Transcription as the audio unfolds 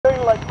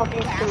getting like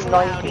fucking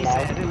 290 now.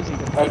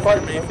 That's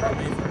like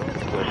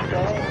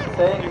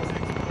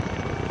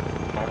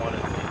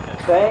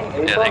saying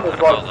Abram is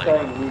like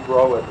saying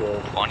Negro it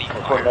is. 20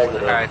 for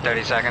negative. Alright,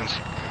 30 seconds.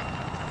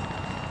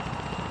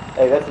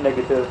 Hey, that's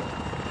negative.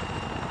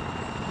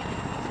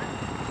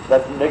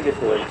 That's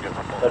negative.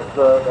 That's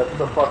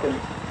the fucking.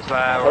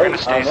 We're gonna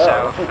stay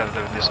south of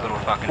this little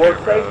fucking well,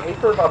 dirt road. Well,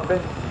 Abram, I've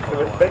been.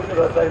 It's basically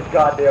the same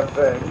goddamn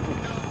thing.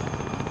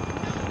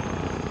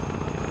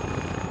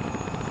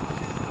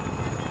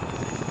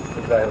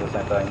 Exactly the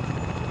same thing.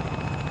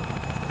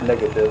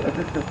 Negative.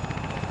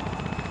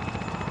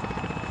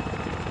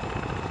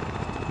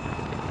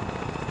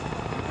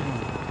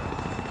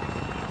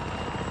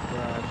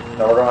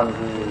 No, we're going to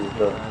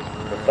the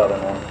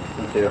southern one,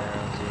 C2.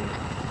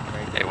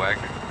 Hey,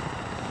 Wagner.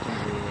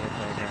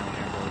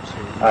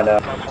 I know.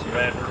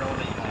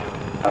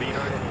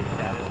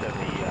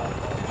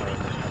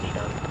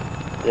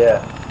 Yeah,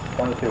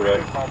 22,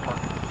 right?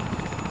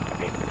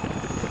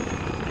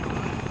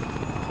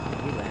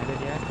 We landed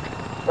yet?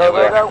 Go.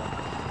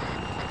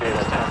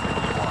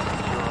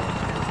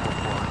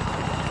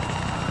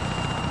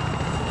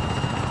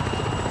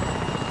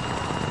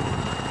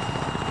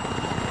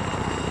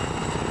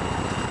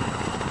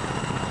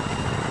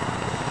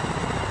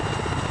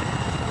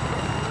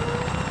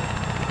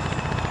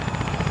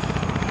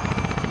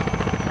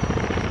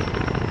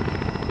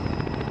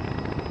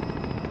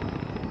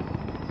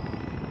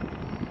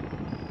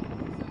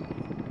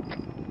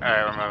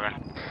 Alright, we're moving.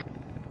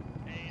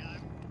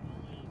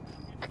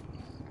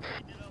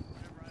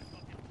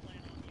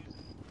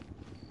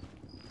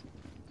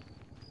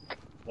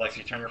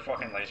 Lexi, turn your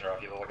fucking laser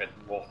off. You look like a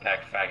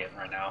Wolfpack faggot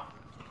right now.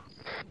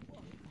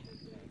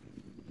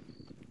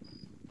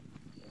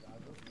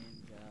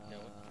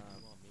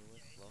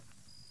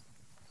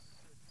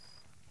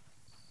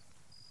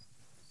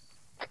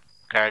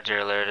 Guards are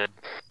alerted.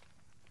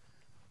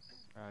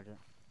 Roger.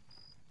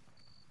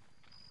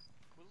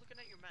 We're looking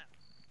at your map.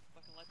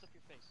 Fucking lights up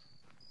your face.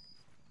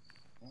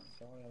 Oh,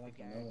 sorry, I like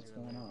to know what's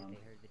going on. They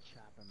heard the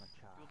chop on my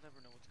chop. You'll never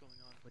know what's going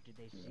on. But did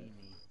they see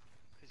me?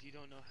 Because you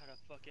don't know how to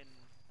fucking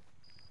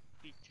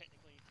be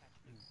technically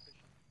attached to the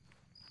position.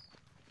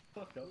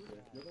 Fuck up,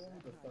 bitch. You're the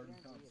one with the 30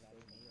 pounds.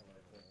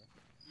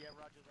 Yeah,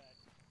 roger that.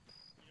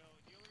 You know,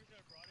 the only reason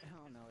I brought it.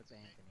 Oh no, it's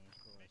Anthony, of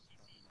course.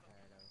 Fucking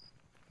Ricardo.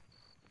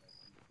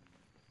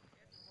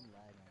 You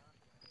lied, man.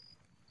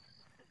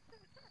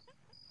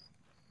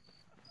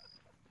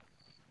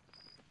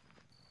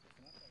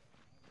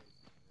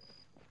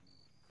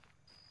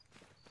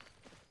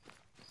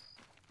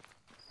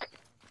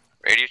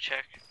 Radio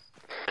check.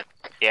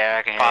 Yeah,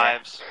 I can hear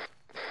Fives.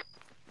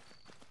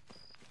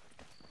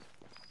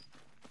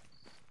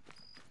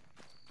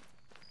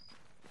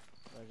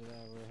 Roger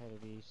that, we're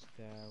headed east.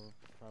 We'll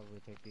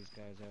probably take these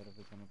guys out if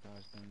we come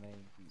across them. They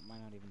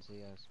might not even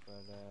see us,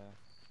 but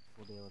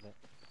we'll deal with it.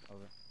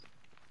 Over.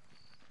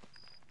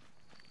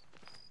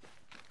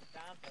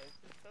 Dante,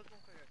 this doesn't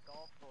look like a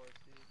golf course,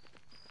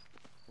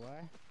 dude.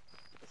 What?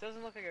 This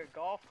doesn't look like a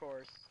golf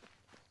course.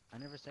 I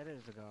never said it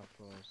was a golf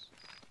course.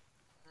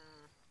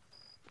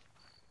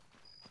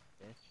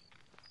 Bitch.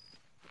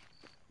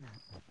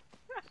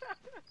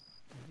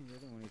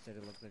 You're the one who said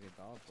it looks like a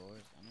golf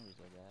course. I never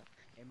said that.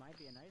 It might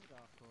be a nice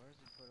golf course.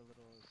 You put a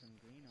little some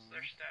green on.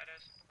 Their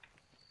status.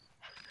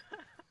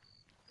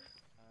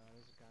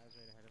 There's guys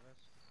right ahead of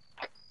us.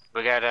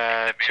 We got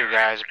two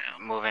guys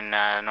moving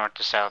north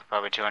to south,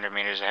 probably 200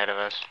 meters ahead of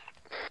us.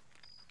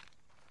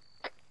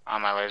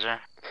 On my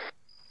laser.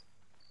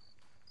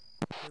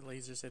 Your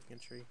laser's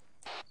infantry.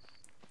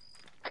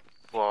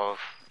 Well,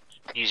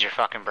 use your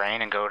fucking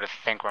brain and go to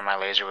think where my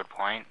laser would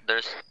point.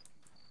 There's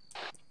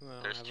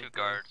two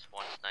guards,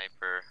 one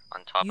sniper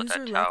on top of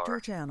that left tower, your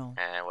channel.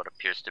 and what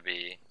appears to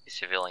be a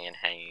civilian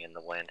hanging in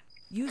the wind.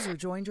 User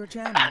joined your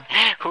channel.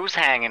 Who's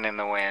hanging in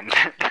the wind?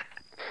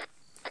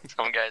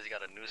 Some guy's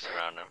got a noose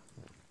around him.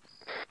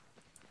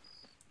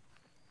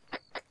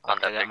 On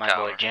that big my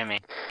tower. boy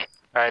Jimmy.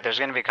 Alright, there's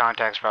gonna be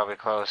contacts probably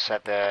close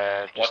at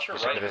the Watch your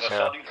just right, of this because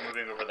I hill. saw dudes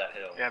moving over that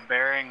hill. Yeah,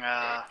 bearing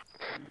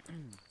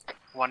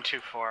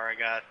 124. I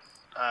got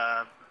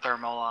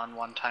thermal on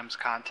 1 times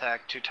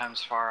contact, 2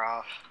 times far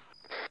off.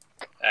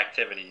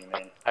 Activity, you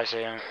mean? I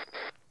see him.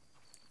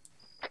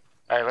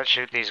 Alright, let's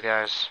shoot these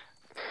guys.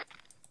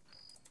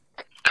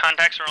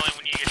 Contacts are only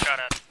when you get shot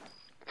at.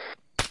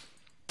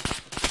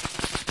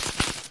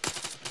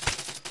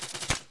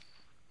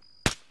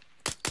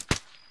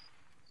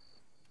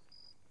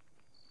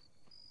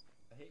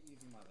 I hate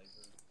using my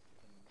laser.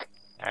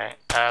 Alright,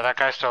 that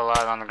guy's still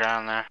alive on the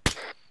ground there.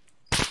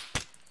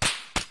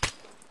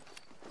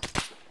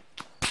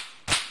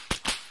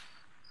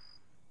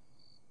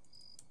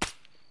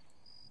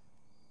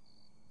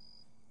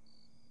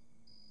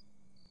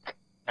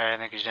 Alright, I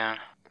think he's down.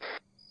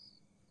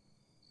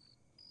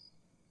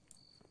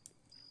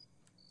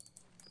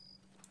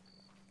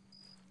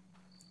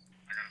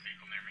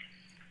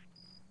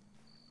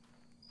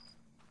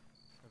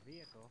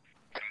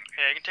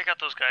 Yeah, you can take out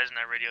those guys in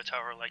that radio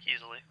tower, like,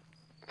 easily.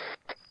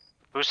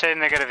 Who's saying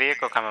they got a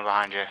vehicle coming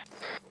behind you?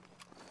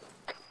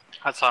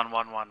 That's on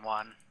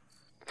 111.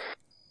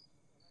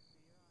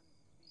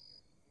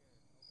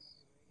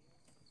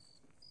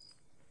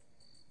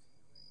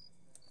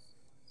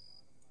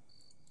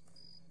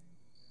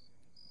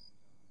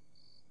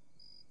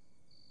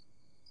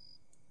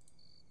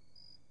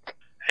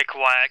 Hey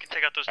Kawhi, I can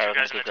take out those two Alright,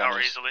 guys in the tower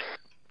this. easily.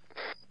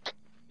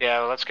 Yeah,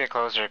 well, let's get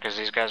closer because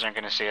these guys aren't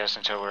going to see us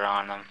until we're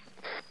on them.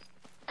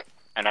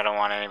 And I don't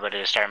want anybody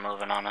to start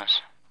moving on us.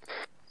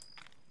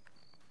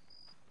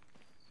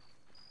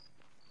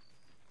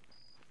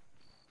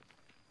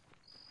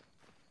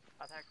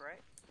 Attack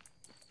right?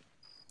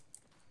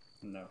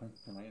 No,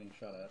 am I getting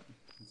shot at?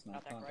 It's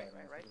not Attack contact.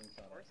 right. I'm getting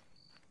shot Horse.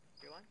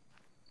 3-1.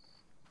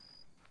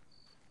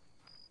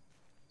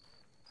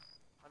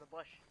 On the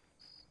bush.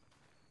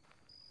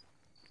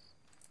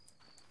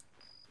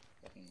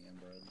 Fucking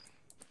inbred.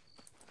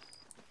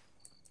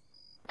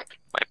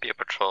 Might be a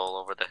patrol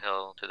over the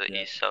hill to the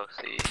Yeah. east,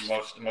 southeast.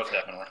 Most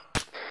definitely.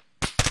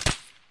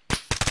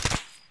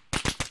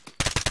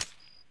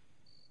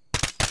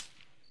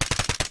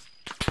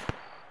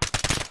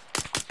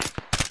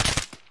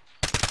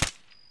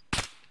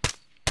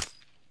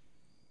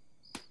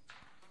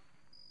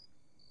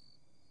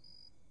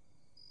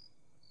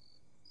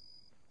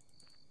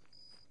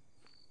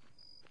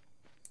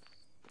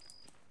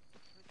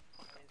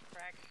 Fucking is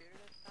crack shooter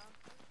this time?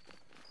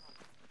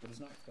 But it's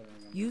not clearing.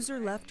 User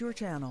left your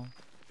channel.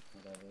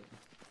 Whatever.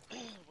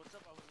 What's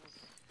up? I was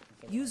listening.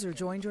 It's okay. User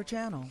joined your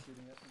channel.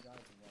 Shooting at some guys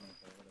and running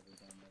forward every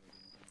time that we do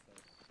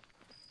contact.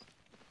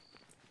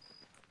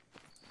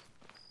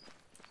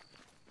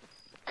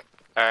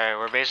 Alright,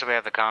 we're basically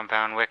at the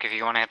compound. Wick, if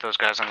you want to hit those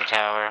guys on the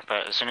tower,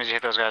 but as soon as you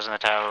hit those guys on the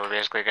tower, we're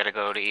basically going to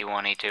go to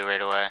E1, E2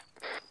 right away.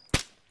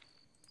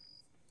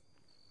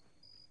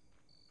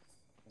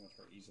 Almost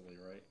for easily,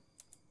 right?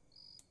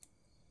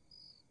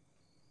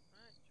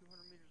 Alright,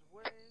 200 meters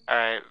away.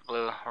 Alright,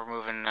 Blue, we're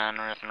moving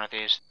north and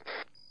northeast.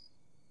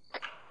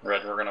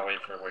 Red, we're gonna wait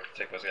for Wick to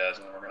take those guys,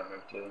 and then we're gonna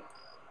move to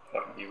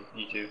fucking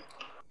E2.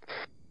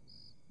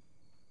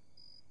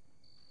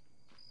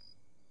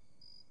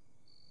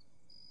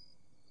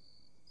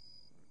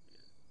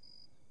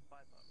 Buy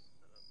button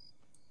set up.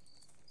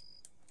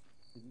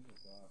 Could use a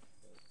rock,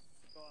 but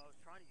So I was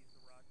trying to use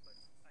the rock, but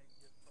I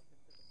just fucking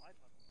set the buy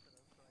button set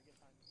up, so I guess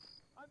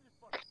I'm just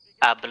fucking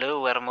figuring Blue,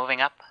 we're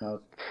moving up.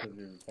 no, it's because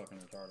you're fucking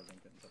retarded and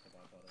couldn't set the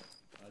bot on it.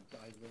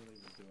 I literally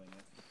was doing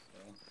it, so.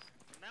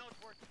 Now it's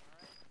working,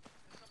 alright?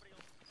 There's somebody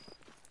else.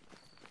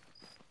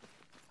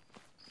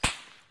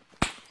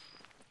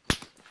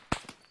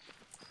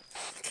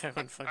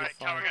 Kevin fucking Alright,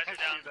 tower guys are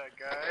down. That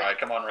guy. Alright,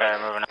 come on, Red.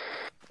 Alright, moving up.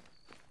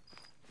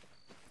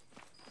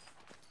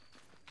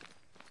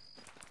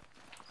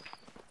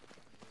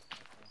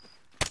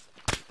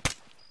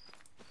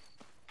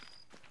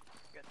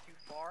 You got too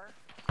far.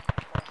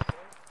 Cross the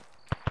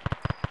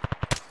way.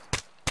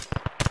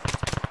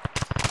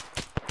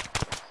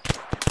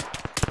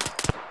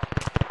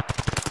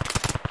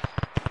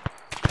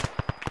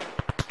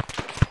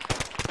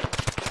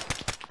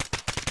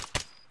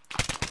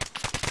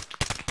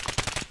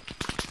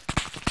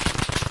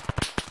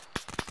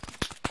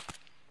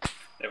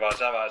 Hey, boss,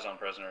 have eyes on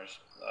prisoners.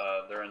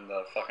 They're in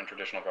the fucking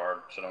traditional guard,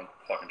 so don't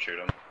fucking shoot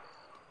them.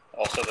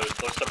 Also, there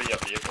looks to be a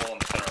vehicle in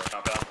the center of the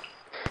compound.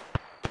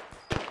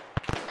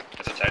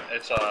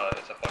 It's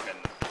a fucking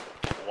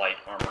light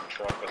armored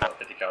truck with a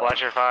 50 caliber.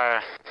 Watch your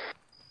fire.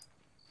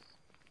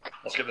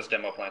 Let's get this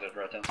demo planted,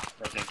 red team.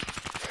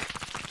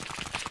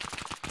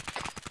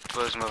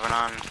 Blue's moving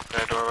on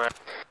the doorway.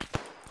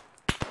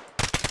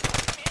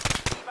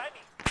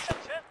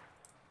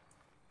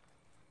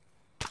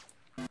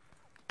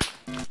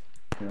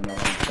 You don't know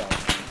how to stop.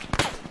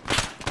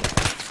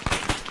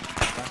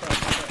 Back up.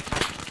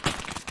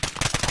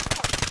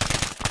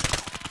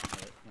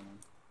 Alright, come on.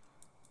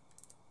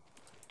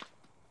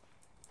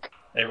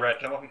 Hey, Red,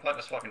 come up and plant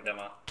this fucking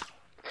demo.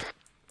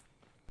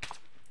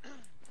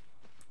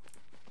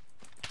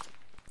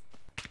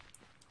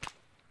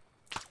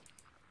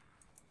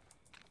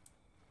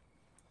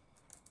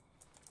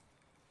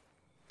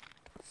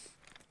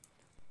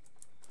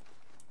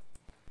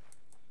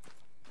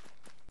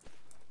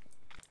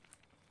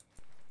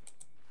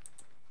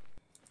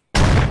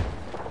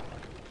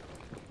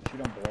 She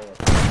don't blow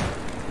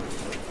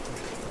up.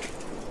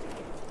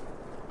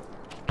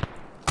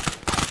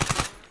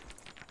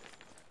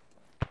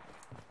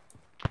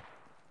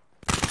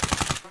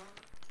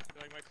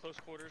 Like my close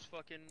quarters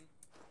fucking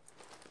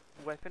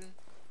weapon.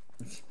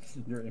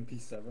 Your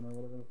MP7 or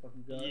whatever the fuck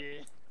you got?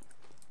 Yeah.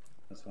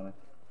 That's funny.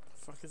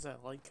 The fuck is that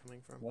light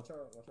coming from? Watch our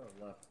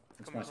left.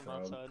 It's Coming my from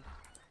strobe. outside.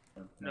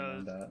 Or, No, never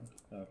mind that.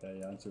 Okay,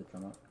 yeah, I see what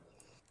come up.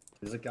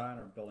 There's a guy on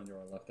our building to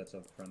our left that's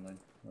a friendly,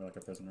 or like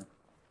a prisoner.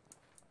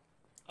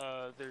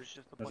 There's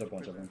just a There's bunch, a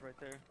bunch of prisoners them. right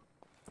there.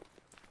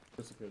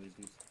 Go secure these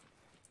dudes.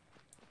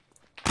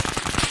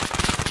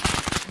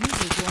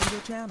 User joined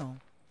your channel.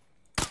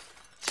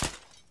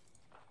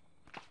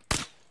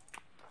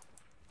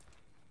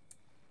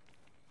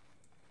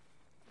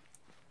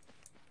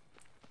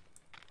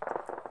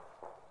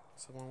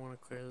 Someone want to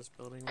clear this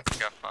building with We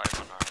me? got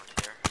 5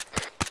 unarmed here.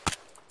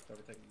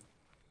 Start taking.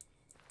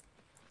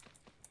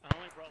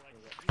 like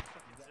There's these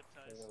fucking zip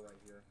ties. 4 right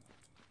here.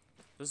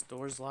 This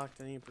door's locked.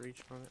 Any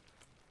breach on it?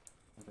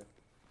 Okay.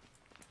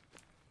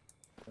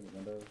 Open the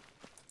window.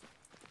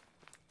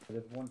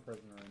 There's one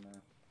prisoner in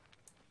there.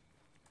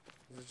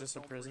 Is it just a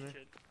Don't prisoner? breach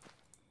it.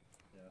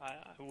 Yeah. I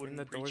And wouldn't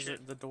the breach doors are,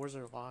 it. the doors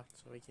are locked,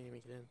 so we can't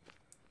even get in.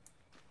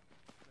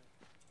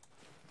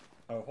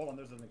 Oh, hold on.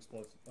 There's an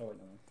explosive. Oh wait,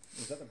 no.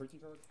 Is that the breaching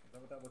charge? Is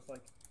that what that looks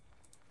like?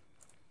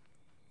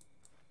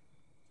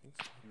 I think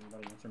so.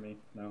 Anybody answer me?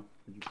 No.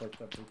 Did you place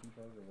that breaching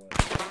charge or what?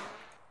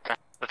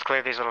 Let's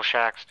clear these little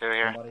shacks too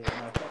here. Somebody,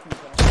 am I fucking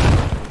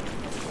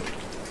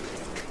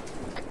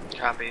talking?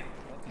 Copy.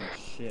 Fucking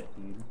shit,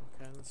 dude.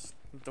 Okay, this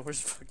the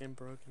door's fucking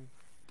broken.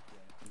 Yeah,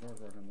 the doors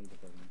are gonna leave the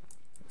prison.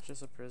 It's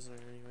just a prisoner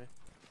anyway.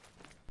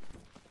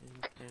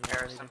 And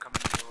Harris, I'm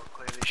coming in. We'll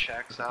clear these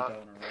shacks Put the out.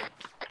 bell in a row.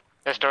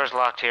 This door's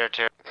locked here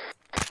too.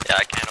 Yeah,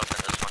 I can't open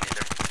this one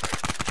either.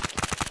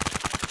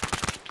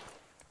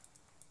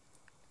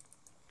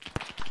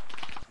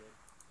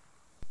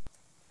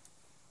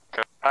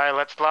 Alright,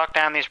 let's lock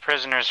down these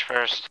prisoners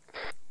first.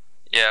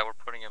 Yeah, we're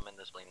putting him in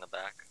this in the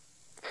back.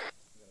 You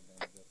gotta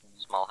bandage this one.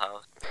 Small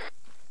house.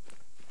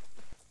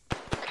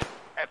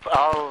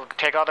 I'll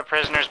take all the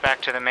prisoners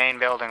back to the main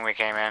building we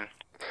came in.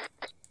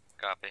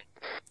 Copy.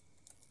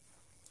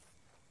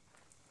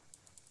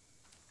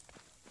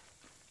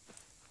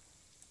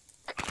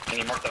 Can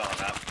you mark that on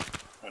the map?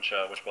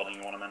 Which building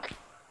you want them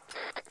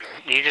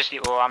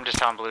in? Well, I'm just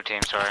telling blue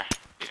team, sorry.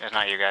 It's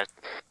not you guys.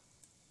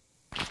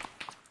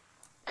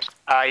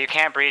 You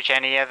can't breach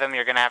any of them,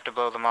 you're gonna have to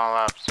blow them all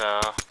up,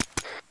 so...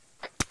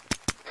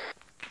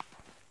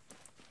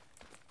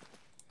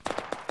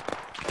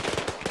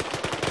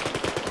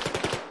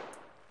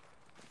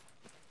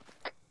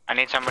 I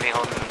need somebody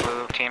holding the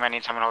blue team, I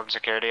need someone holding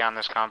security on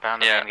this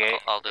compound, the Yeah, main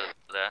gate. I'll do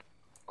that.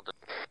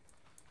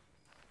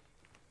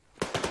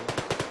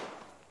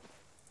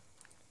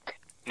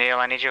 Neil,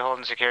 I need you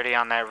holding security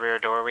on that rear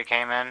door we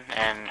came in,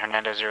 and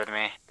Hernandez, you're with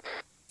me.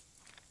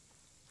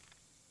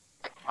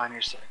 On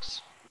your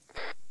 6.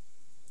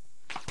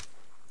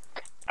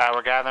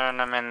 We're gathering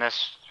them in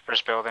this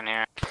first building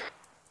here.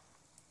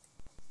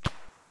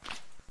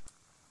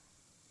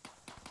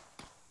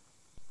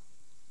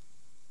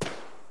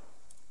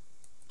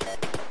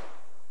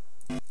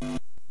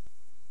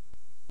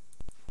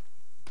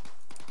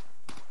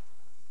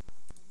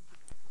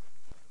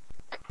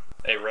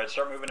 Hey, Red,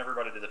 start moving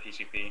everybody to the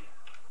PCP.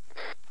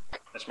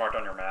 It's marked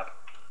on your map.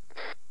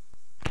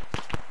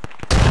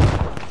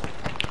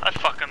 I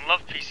fucking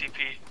love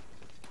PCP.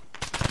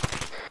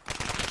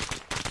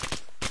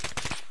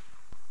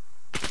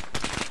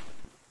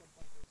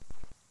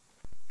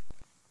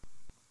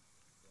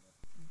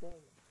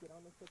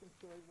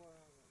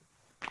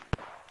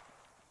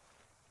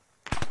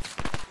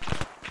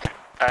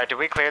 Did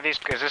we clear these?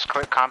 Is this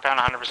compound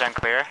 100%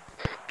 clear?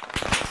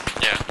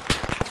 Yeah.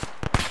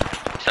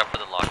 Except for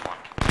the locked one.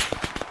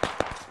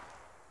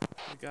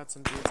 We got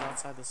some dudes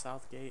outside the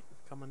south gate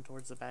coming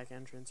towards the back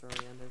entrance where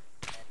we ended.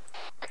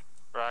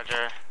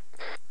 Roger.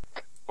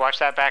 Watch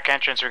that back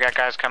entrance, we got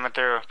guys coming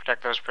through.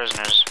 Protect those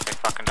prisoners. Big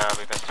fucking dog,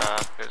 we pissed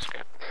off. This is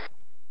good.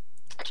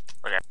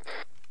 Okay.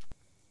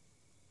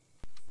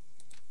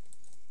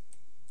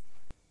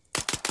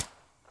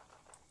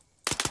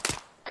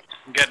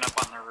 I'm getting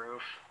up on the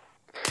roof.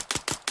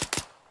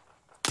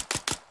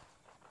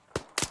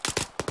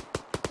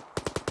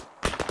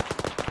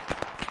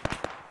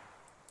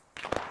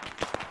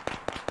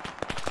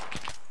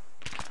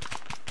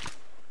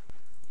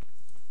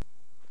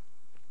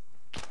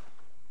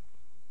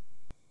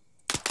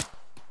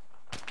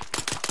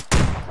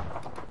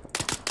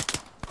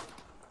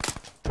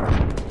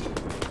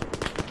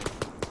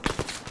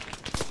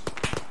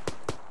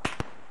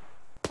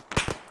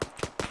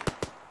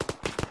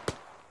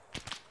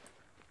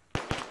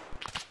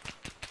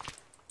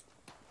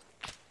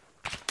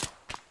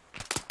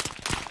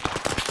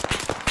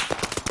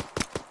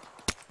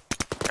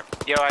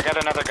 Yo, I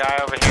got another guy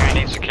over here I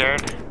need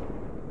secured.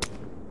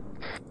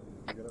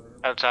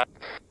 Outside.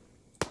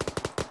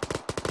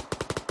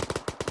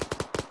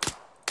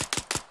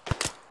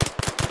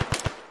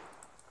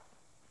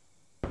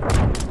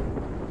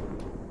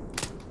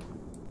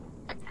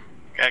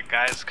 Got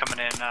guys coming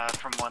in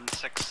from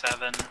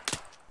 167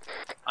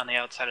 on the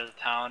outside of the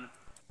town.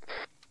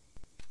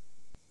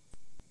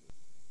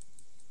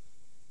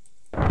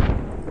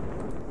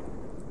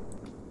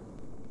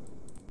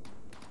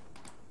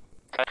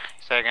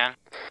 Say again.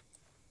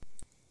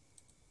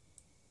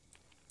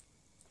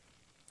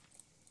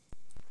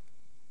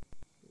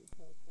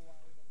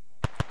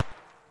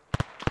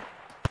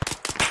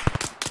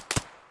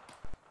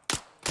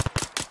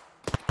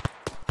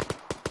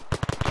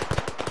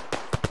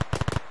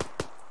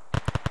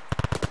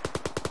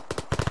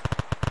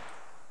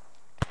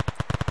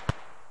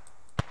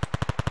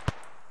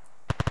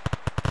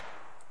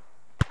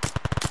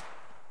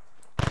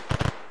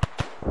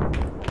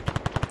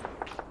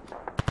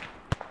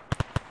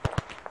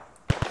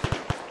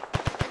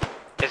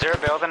 Is there a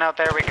building out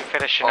there we can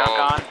fit a Chinook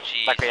on?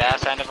 Like the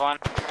ass end of one?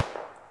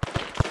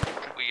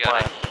 We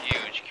got a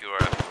huge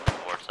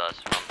QRF towards us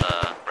from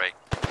the break.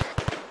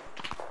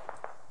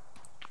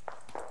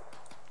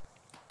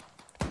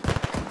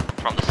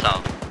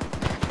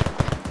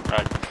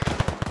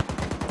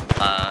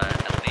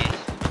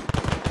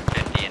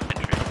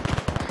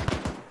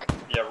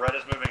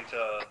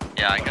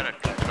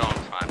 Thanks. No, it's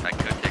fine. I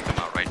could take them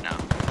out right now.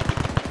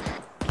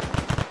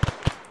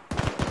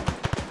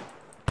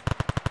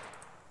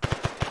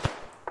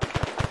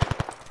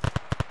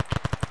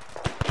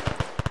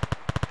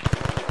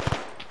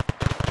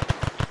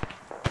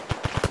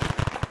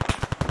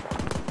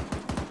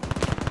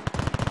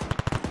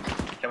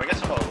 Can we get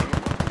some loot?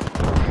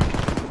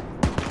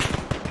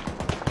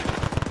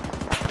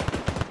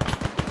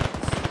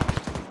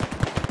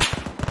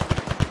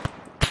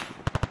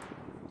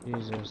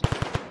 Jesus.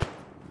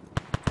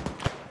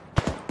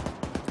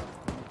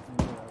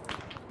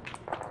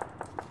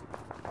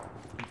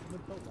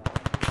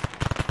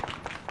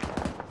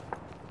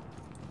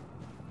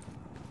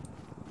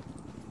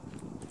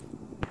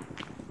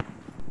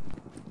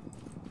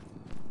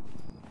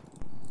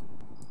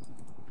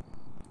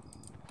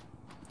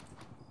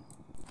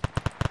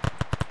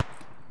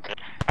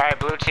 Alright,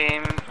 blue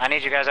team, I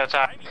need you guys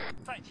outside.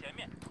 在前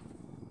面。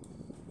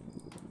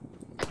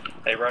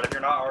 Hey, Red, if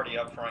you're not already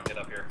up front, get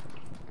up here.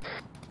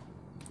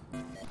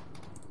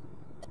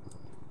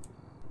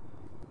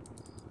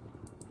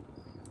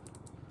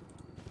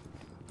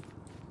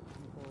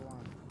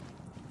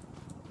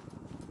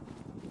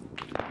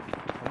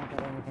 I don't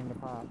got anything to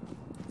pop.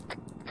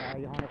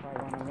 You Hunter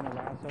 5-1, I'm gonna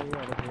lasso you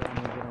over here and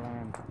you're gonna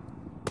land.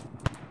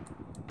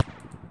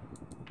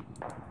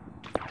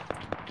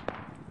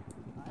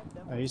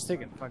 Oh, he's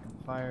taking fucking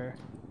fire.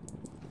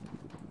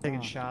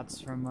 Taking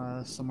shots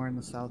from somewhere in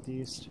the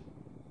southeast.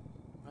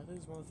 Why do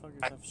these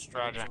motherfuckers have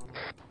stripes Roger. on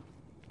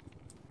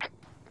them?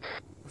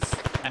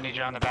 I need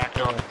you on the back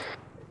door.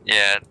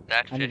 Yeah,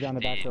 that I need you on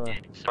the back door.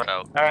 So,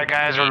 Alright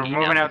guys, we're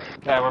moving out,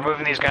 we're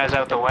moving these guys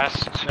out the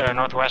west,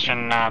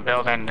 northwestern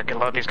building to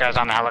load these guys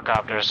on the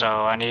helicopter, so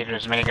I need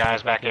as many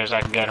guys back here as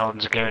I can get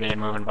holding security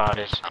and moving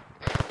bodies.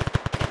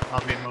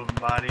 I'll be moving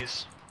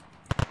bodies.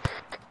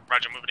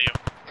 Roger, moving to you.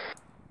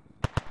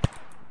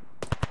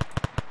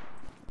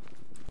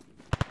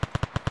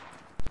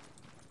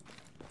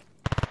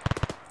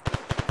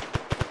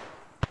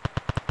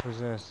 Who's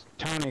this?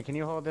 Tony, can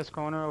you hold this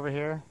corner over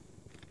here?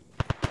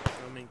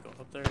 I mean, go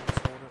up there and just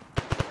hold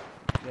it.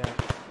 Yeah.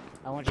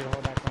 I want you to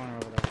hold that corner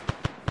over there.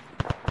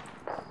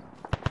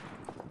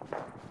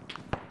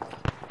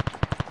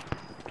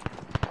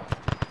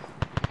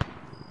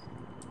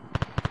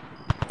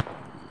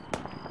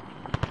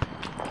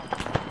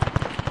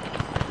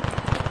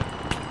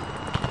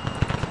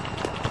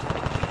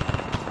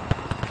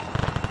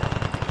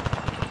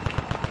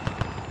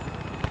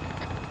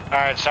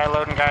 Alright, start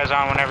loading guys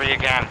on whenever you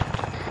can.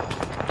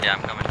 yeah,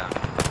 I'm coming down.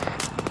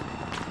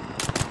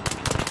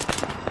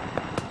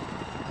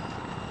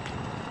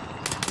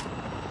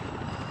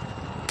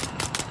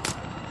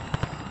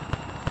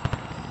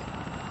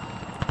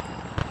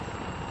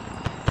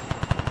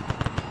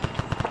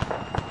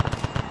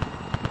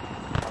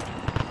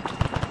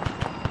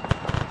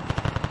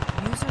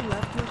 User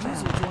left your channel.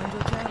 User joined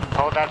your channel.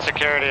 Hold that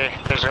security,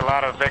 there's a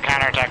lot of big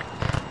counterattack.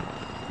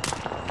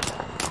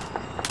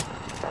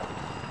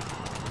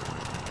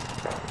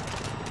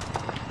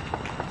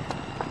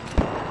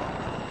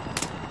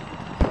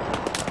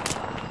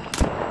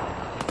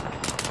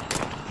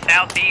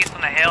 Southeast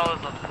on the hill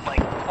is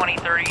like 20,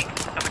 30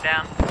 coming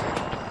down.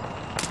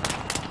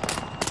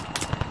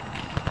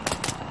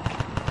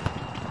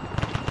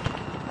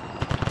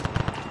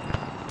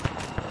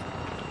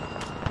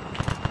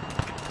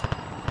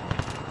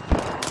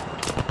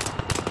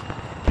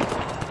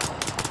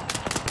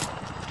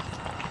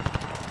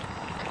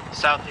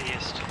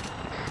 Southeast.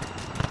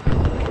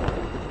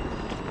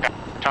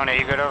 Tony,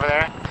 you good over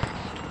there?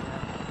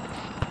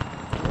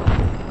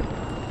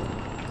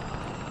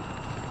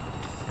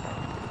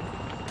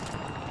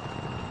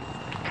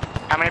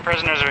 How many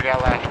prisoners we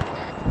got left?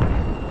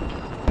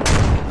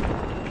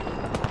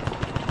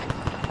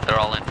 They're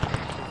all in.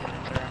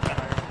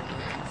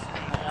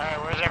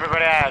 Alright, where's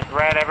everybody at?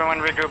 Red, everyone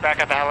regroup back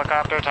at the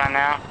helicopter, time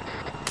now.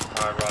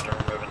 Alright, Roger,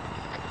 we're moving.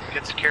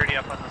 Get security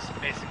up on this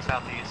facing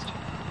southeast.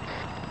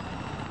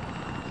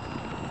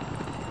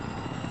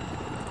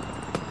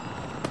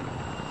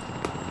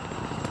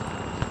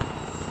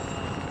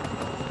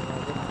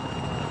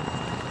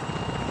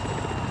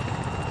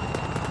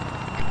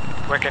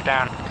 Wicket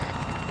down.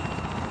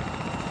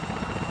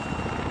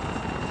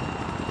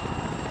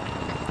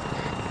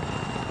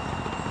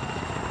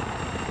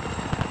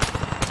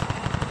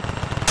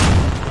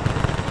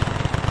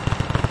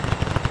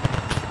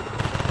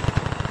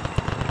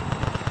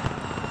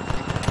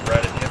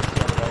 Red, if you have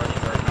sort of already,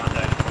 we're in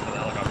contact with the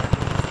helicopter.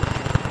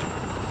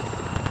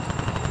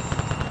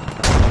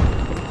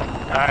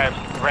 Alright,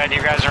 Red,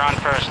 you guys are on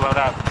first, load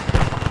up.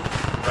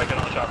 Red, get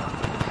on the chopper.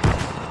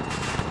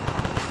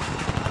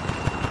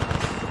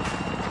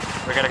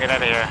 We gotta get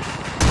out of here.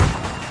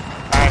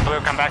 Alright, Blue,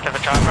 come back to the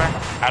chopper.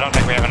 I don't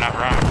think we have enough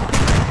room.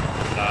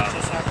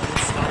 Just have to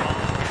stop on.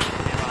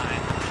 Get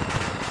behind.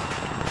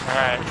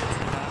 Alright.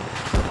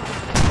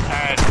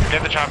 Alright,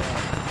 get the chopper.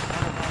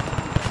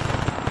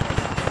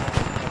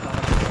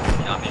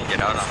 You want me to get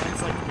out on me?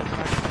 It's like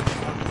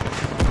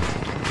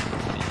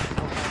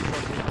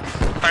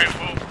Alright,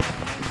 move.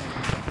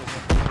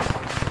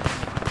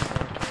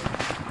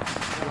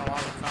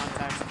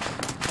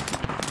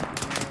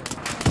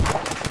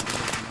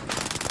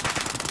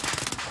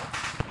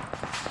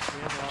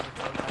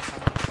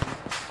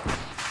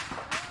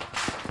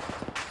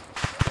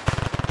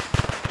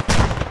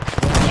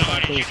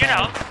 Did you get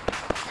out?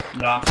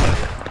 No, I'm still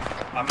here.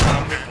 I'm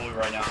mid blue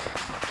right now.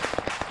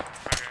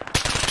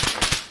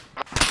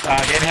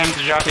 Get him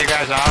to drop you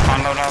guys off,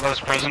 unload all those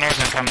prisoners,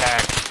 and come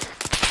back.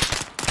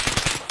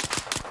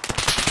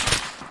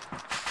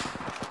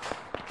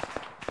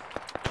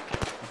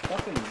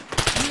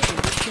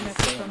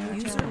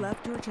 User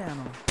left your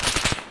channel.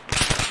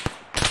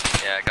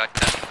 Yeah, I got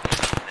that.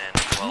 And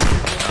well,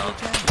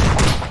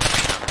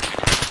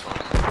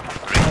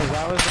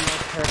 That was the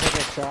most perfect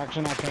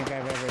extraction I think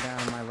I've ever done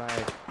in my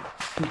life.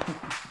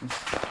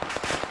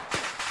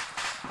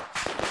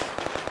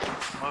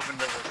 Moving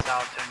to the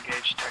south to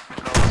engage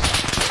technicals.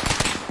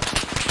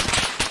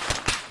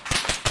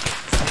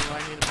 So I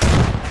need to.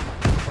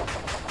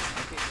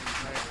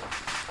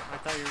 I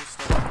thought you were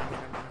still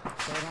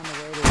Say it on the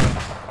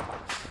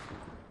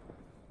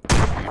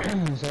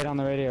radio. Say it on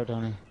the radio,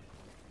 Tony.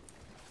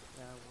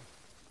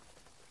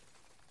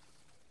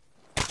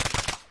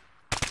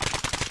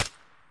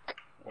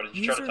 What did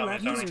you try to tell me,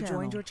 Tony? User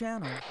joined your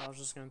channel. I was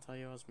just gonna tell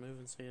you I was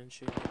moving so you didn't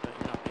shoot me, but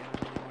you're not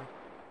behind me anymore.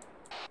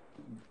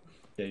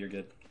 Yeah, you're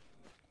good.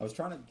 I was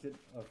trying to get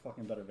a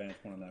fucking better vantage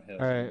point on that hill.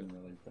 Alright. It didn't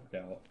really work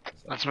out.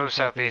 So. Let's move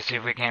southeast, see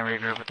if we can't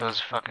regroup with those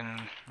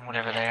fucking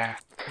whatever they are.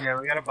 Yeah,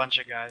 we got a bunch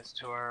of guys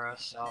to our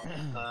south.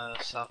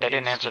 They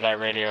didn't answer that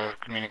radio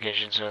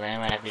communication, so they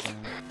might have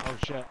beaten them. Oh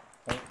shit.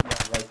 Oh, yeah,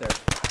 right there.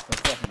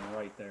 They're fucking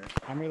right there.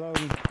 I'm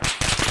reloading.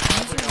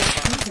 User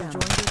joined your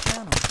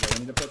channel. Yeah, we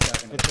need to put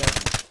back into It's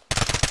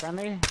the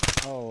friendly?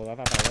 Oh, I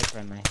thought that was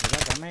friendly. Is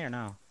that friendly or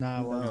no?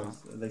 No, No,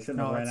 they shouldn't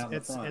no, have ran out in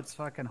the front. it's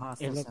fucking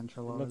hostile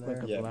central over looked like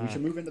there. a Yeah, we flag.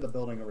 should move into the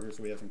building over here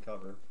so we have some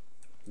cover.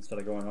 Instead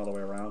of going all the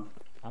way around.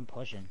 I'm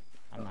pushing.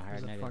 I'm not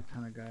There's hard a negative. fuck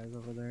ton of guys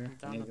over there. I'm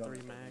down Yeah, to go 3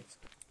 on. mags.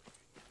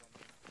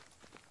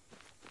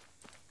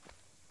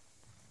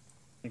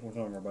 I think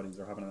one of our buddies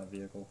are hopping in that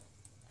vehicle.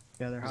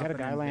 Yeah, they're Is that a hopping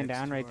guy in laying Dix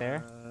down to right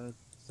there? our,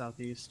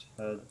 southeast.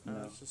 No,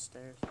 No. it's just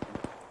stairs.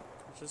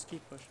 Let's just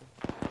keep pushing.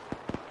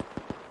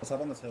 Let's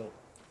hop on this hill.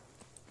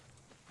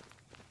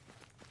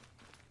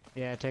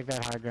 Yeah, take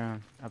that high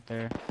ground up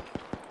there.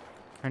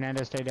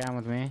 Hernandez, stay down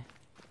with me.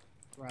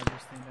 Roger,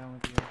 staying down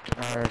with you.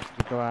 Or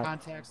go out.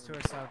 Contacts to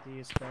our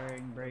southeast,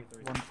 bearing break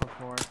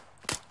 144.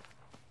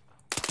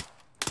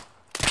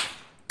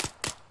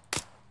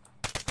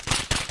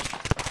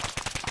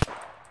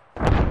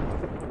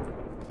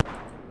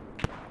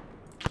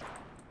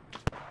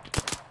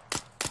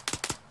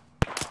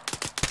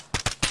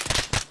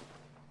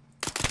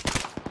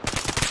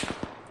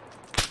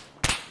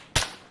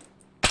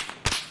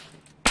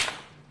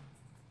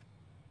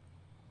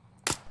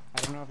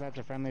 I don't know if that's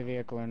a friendly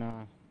vehicle or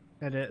not.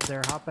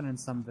 They're hopping in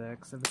some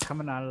Vics. If it's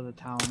coming out of the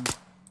town.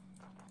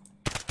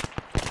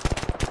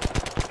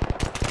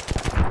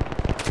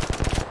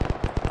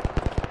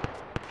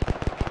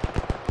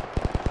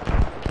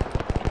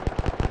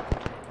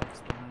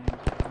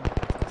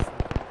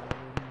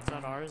 Is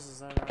that ours? Is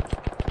that ours?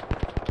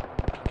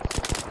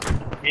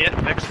 Yeah,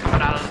 Vic's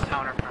coming out of the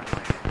town are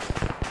friendly.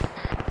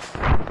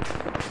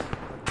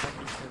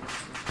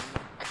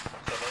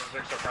 So those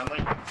Vics are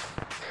friendly?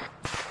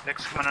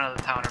 Vic's coming out of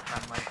the town are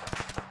friendly.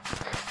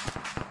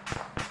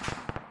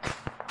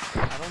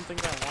 I don't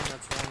think that one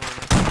that's wrong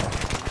with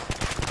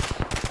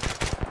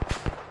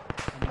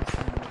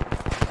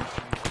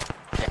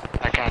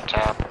I can't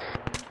tell. I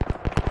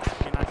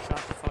mean, I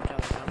shot the fuck out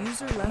of them.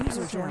 User left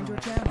your joined your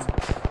channel.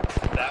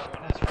 That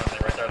one is friendly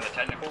right there in the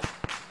technical.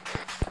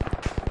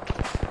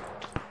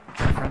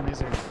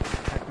 Friendlies are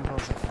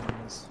technicals are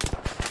friendlies.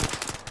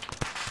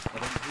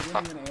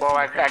 Whoa,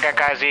 I got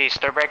guys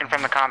east. They're breaking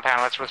from the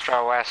compound. Let's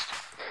withdraw west.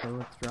 They're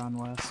withdrawn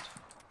west.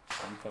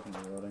 I'm fucking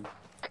reloading.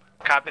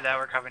 Copy that,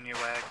 we're covering you,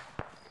 Wag.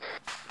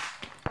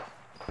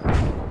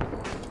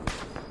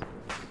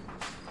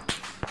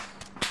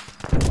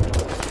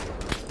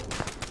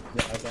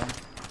 Yeah, I done.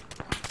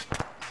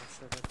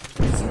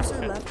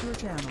 User left your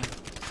channel.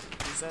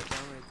 Who's that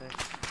down right there?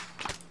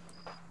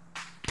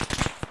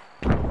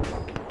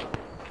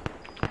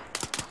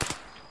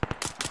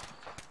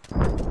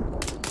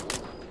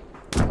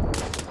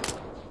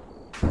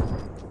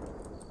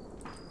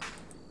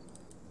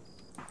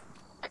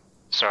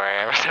 Sorry,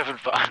 I was having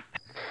fun.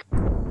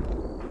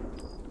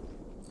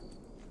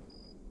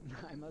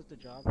 I must have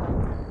dropped that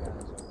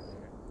guys over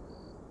there.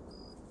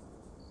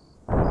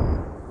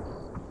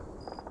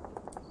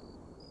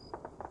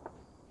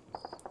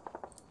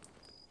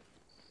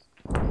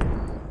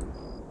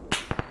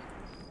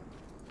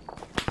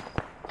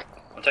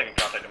 I'm taking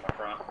contact in my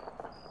front.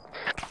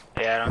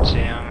 Yeah, I don't see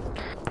him.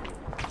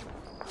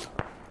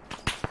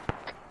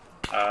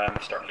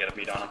 I'm starting to get a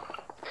beat on him.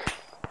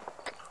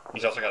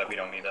 He's also got a beat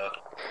on me though.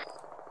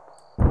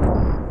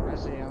 I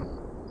see him.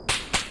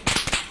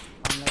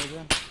 I'm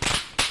laser.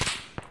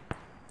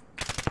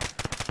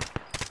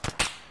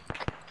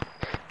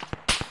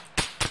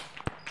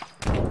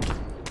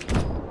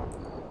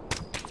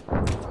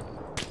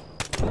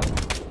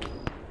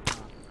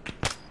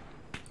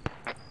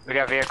 We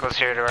got vehicles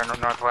here to our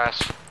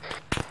northwest.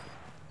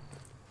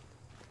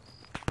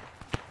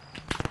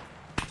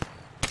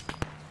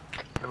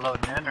 We're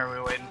loading in, or are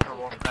we waiting for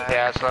Wolfpack?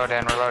 Yeah, it's loaded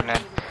in. We're loading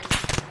in.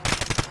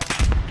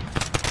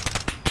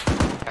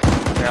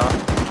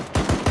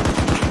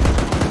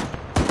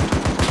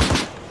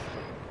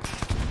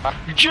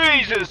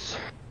 Jesus!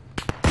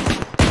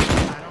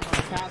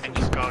 And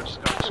just go. I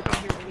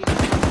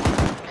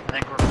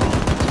think we're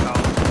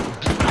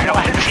falling. I know,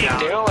 what is he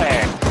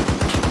doing?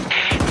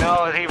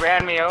 No, he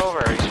ran me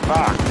over. He's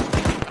fucked.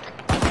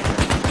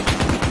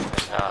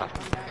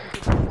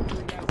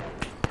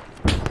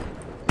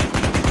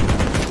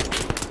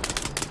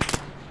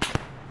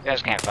 You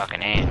guys can't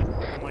fucking aim.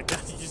 Oh my god,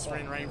 he just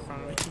ran right in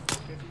front of me.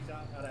 50's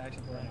out of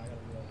action for right now.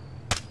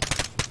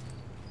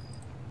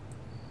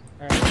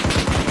 I gotta reload. Alright.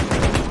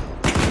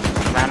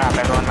 Mount up,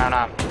 everyone mount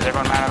up. Is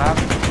everyone mounted up?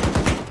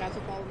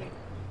 Castle, follow me.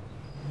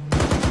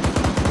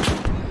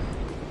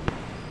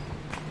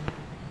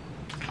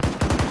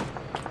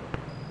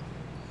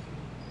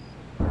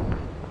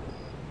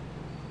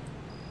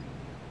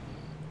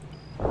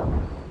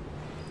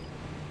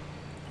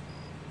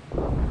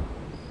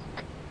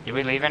 Did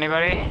we leave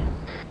anybody?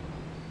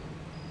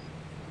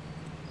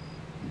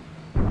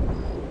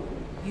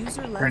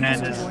 User left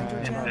Hernandez user joined your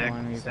in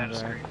channel. Vic.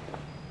 Status green.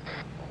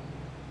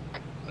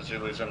 The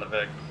Zulu's in the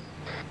Vic.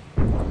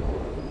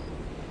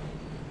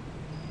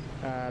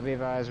 Be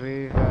advised,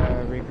 we've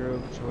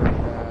regrouped with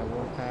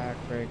Wolfpack,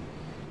 Brig.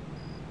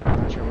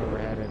 I'm not sure where we're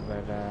headed,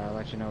 but I'll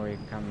let you know where you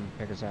can come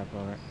pick us up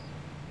over.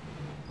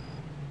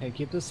 Hey,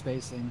 keep the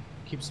spacing.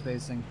 Keep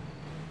spacing.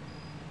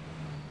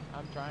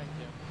 I'm trying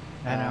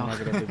to. I know.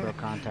 Negative, we broke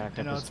contact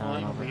I at know this it's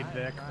pulling time. a lead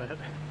Vic, but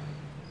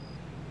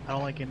I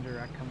don't like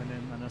indirect coming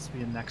in on us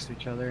being next to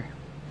each other.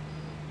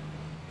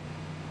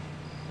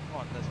 Come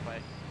on, this way.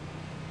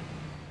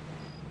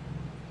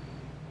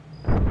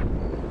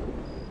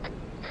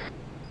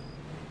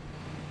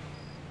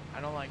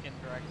 I don't like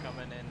indirect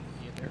coming in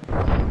either.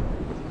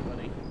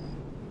 Somebody.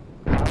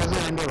 How is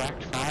an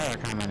indirect fire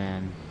coming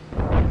in?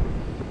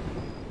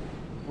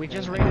 We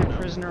just raided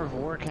prisoner of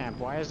war camp.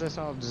 Why is this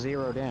all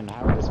zeroed in?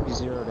 How would this be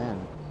zeroed in?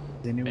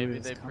 They knew Maybe we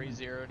was they coming.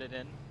 pre-zeroed it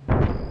in.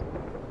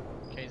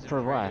 Case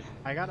For what?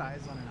 I got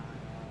eyes on an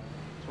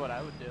That's what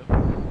I would do.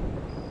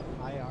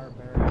 IR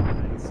bearing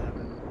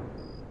 97.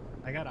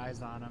 I got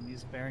eyes on him.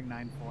 He's bearing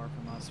 9-4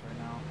 from us right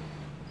now.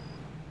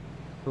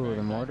 Who,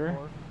 the mortar?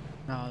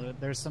 No,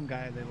 there's some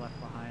guy they left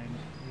behind.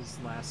 He's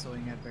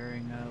lassoing at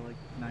bearing like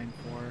 9-4.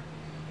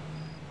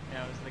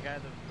 Yeah, it was the guy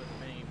that was with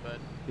me, but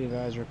Be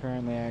advised, we're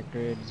currently at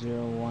grid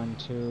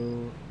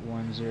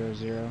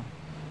 012100.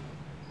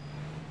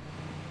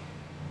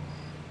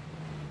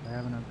 They're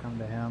having him come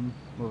to him.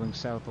 Moving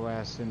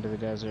southwest into the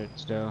desert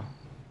still.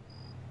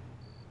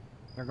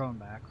 They're going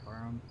back for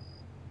him.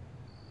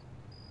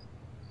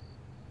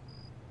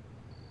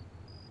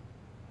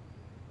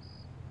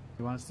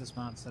 You want us to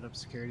dismount, set up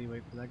security,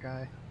 wait for that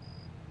guy?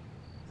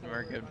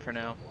 we're good for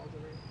now.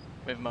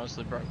 We've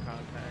mostly broke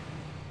contact.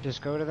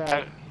 Just go to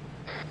that.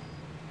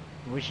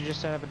 We should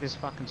just set up at this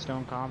fucking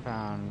stone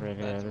compound right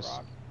here. That's a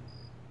rock.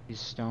 These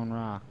stone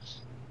rocks.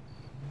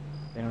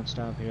 They don't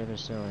stop here, they're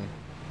silly.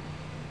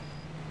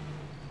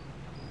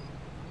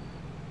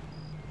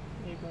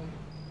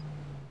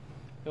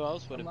 Who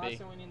else would it be?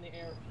 in the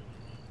air.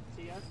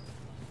 See us?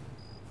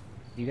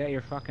 You got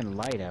your fucking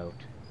light out.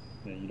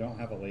 Yeah, you don't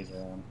have a laser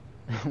on.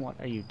 What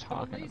are you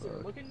talking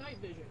about? Look at night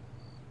vision.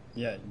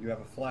 Yeah, you have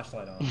a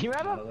flashlight on. You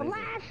have not a laser.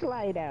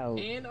 flashlight out!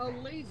 And a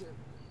laser.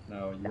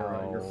 No, your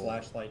No.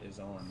 flashlight is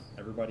on.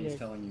 Everybody's Yeah.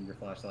 telling you your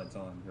flashlight's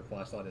on. Your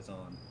flashlight is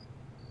on.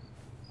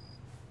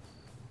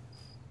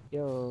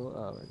 Yo,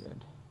 oh, we're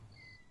good.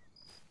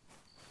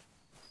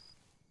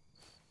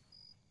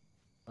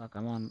 Fuck,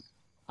 I'm out.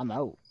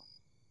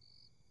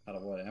 Out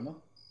of what, ammo?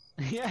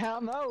 Yeah,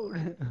 I'm out!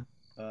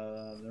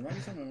 There might be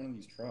something in one of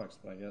these trucks,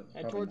 but I guess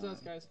Head probably towards not.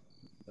 us, guys.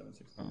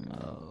 716. I'm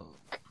out.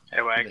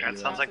 Hey Wagner, Yeah, it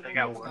sounds like they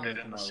got it's wounded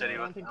coming in the from city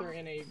our I with don't think they're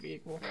in a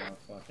vehicle.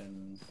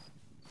 Fucking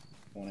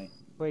 20.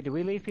 Wait, did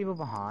we leave people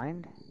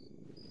behind?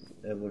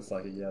 It looks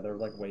like it, yeah. They're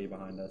like way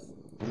behind us.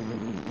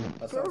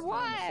 That's For what I was trying to say,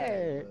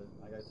 what?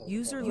 but I got told to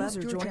User fuck left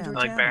off. your channel.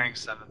 like bearing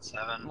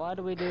 7-7. Why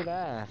do we do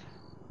that?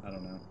 I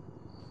don't know.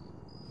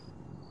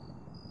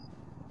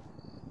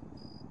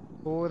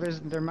 Well,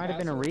 there might have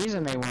been a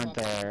reason they weren't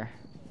there.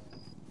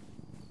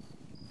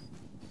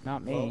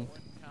 Not me.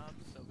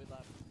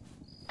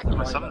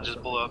 Something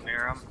just blew up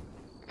near him.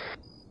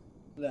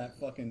 That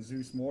fucking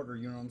Zeus mortar,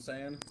 you know what I'm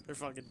saying? They're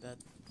fucking dead.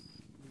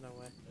 No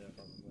way. Yeah,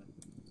 probably.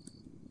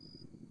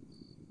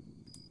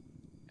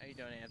 How you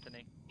doing,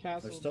 Anthony?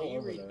 Castle, They're still do you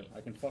over read there. me?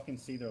 I can fucking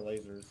see their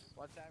lasers.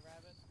 What's that,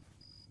 Rabbit?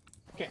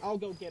 Okay, I'll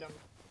go get him.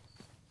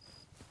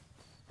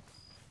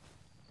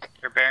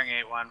 You're bearing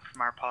 8-1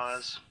 from our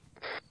pause.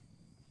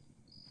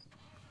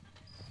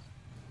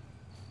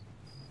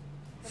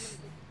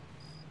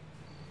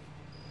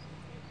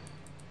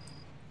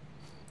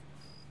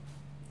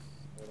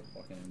 What a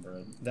fucking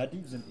inbred. That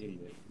dude's an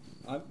idiot.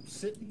 I'm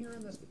sitting here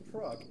in this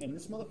truck, and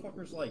this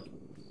motherfucker's like,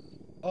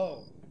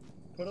 oh,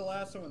 put a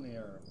lasso in the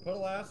air. Put a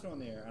lasso in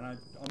the air. And I'm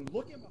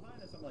looking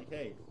behind us. I'm like,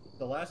 hey,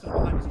 the lasso's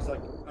behind us. He's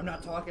like, I'm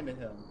not talking to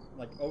him. I'm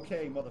like,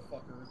 okay,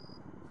 motherfucker.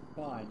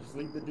 Fine, just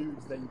leave the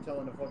dudes that you're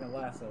telling to fucking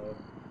lasso.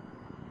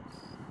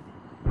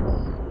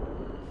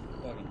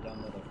 Fucking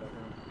dumb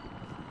motherfucker.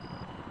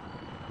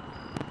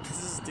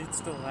 This is dude's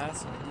still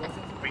last one.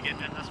 We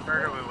getting in this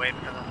burger, we waiting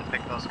for them to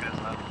pick those guys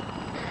up.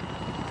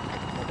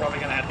 We're probably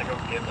gonna have to go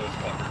get those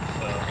fuckers,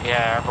 so...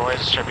 Yeah, our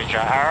boys should be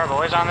driving. Are our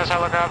boys on this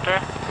helicopter?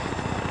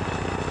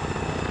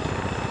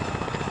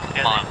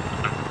 Yeah,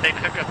 they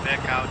took a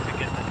Vic out to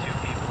get the 2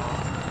 people.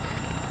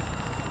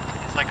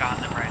 It's like on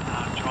them right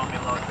now. Do you want me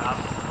to load it up?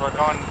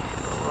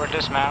 We're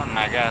dismounting,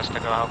 I guess, to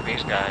go help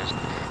these guys.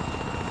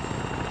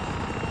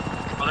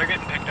 Well, they're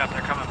getting picked up.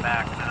 They're coming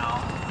back now.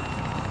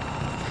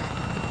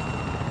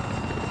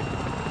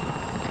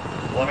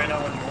 Let me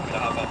know when you want me to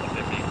hop off the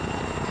 50.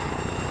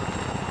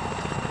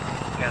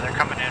 Yeah, they're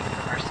coming in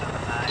from our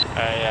 7-9.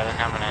 Yeah,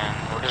 they're coming in.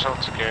 We'll just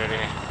hold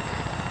security.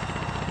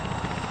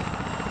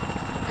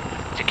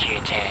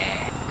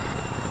 Security.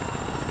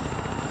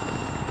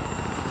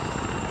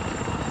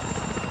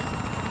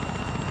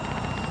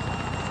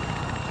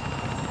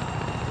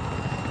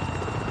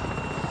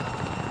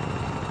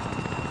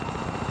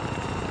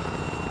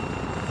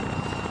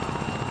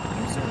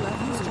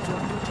 User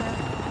joined your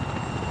channel.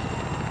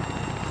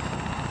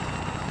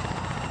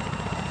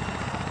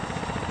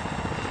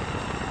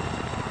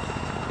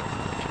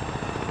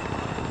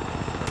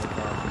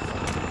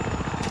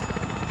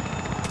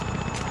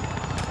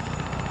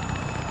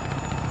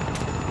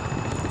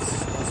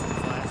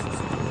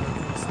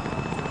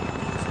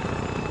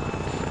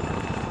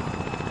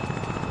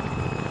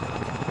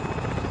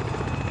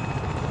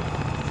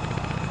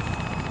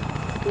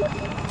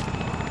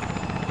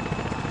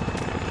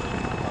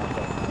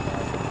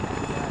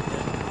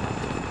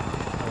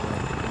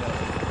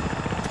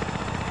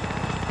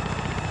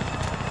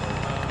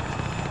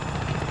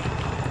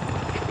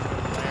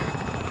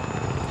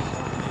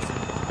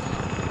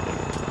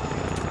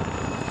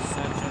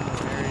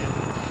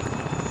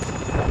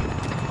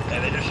 Yeah,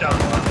 they just shot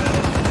one man.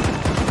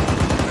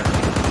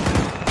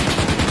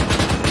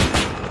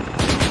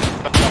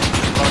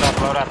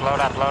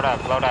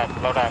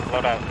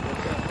 Load up.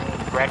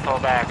 Red pull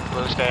back,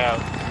 blue stay out.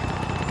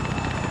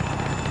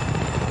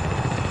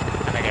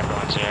 I think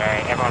everyone's here.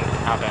 Alright, everyone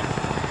hop in.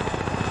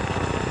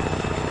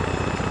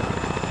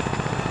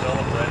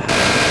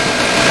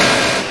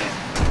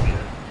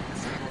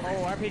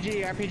 Oh,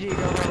 RPG, go.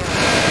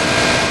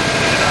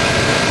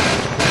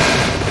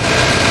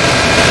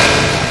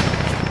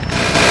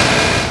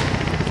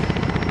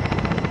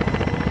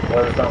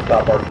 Well, don't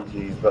stop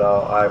RPGs, but I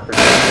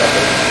appreciate that.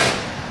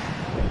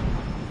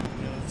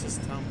 Yeah, let's just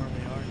tell them where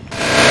we are.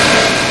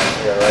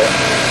 Yeah, right.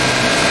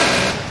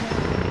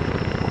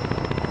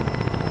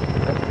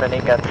 Many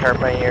got hurt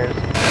my ears.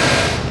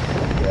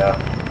 Yeah.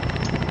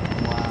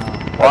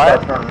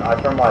 What? I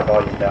turned my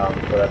volume down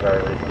for that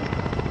very reason.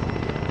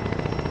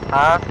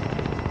 Huh?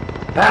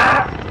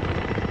 Ah!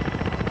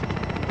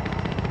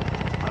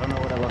 I don't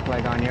know what it looked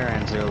like on your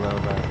end, Zulu,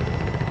 but...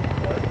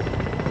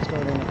 Let's go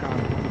to the intercom.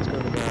 Let's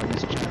go to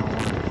this channel 1.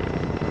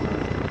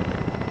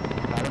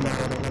 I don't know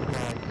what it looked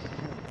like.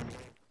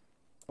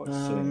 What's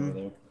sitting over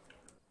there?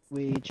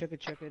 We chuck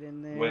it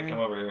in there. Wait, come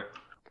over here.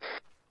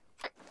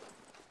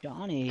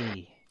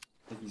 Johnny.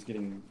 I think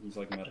he's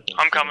like medical.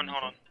 I'm coming,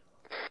 hold on.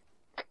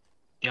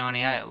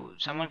 Johnny,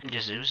 someone can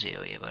just Uzi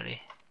you,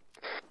 buddy.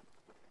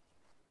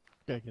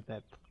 Gotta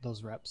get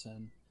those reps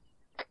in.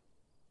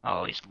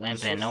 Oh, he's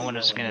limping. No one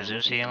is gonna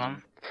Uzi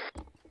him?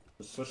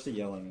 Just switch to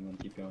yelling and then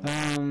keep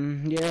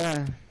going.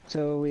 Yeah.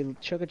 So we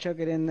chuck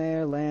it in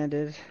there,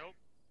 landed.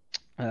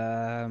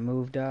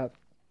 Moved up.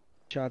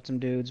 Shot some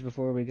dudes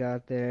before we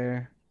got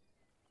there.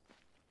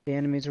 The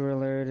enemies were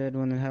alerted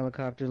when the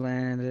helicopter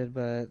landed,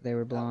 but they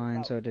were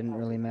blind, so it didn't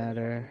really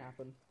matter.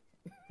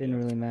 Didn't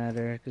really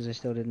matter, because they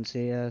still didn't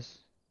see us.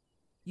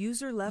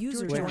 User left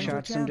your We channel.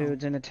 shot some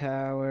dudes in a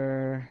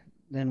tower,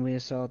 then we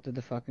assaulted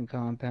the fucking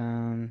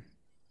compound.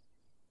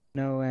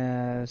 No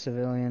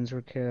civilians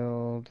were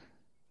killed.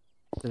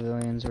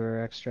 Civilians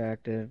were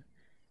extracted.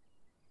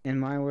 In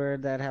my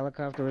word, that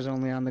helicopter was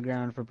only on the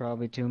ground for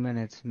probably 2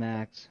 minutes,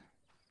 max.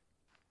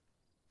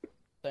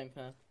 Same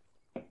kind.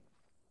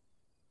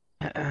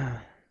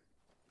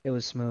 It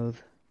was smooth.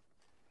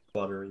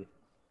 Buttery.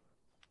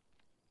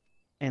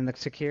 And the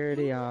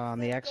security on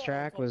the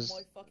extract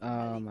was...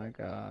 Oh my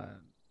god.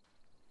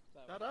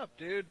 Shut up,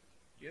 dude.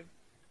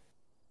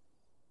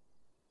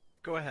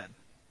 Go ahead.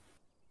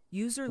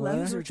 User What?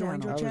 left your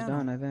channel. I was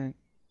done, I think.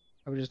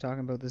 I was just talking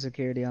about the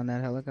security on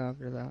that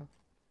helicopter, though.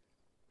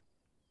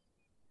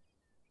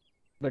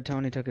 But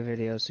Tony took a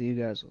video, so you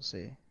guys will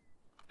see.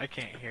 I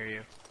can't hear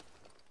you.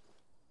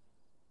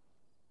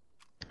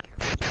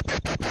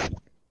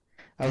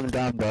 I was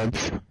down,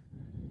 bugs.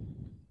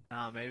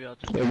 Maybe I'll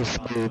just... It was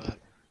smooth.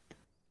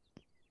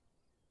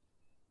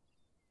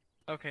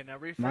 Okay, now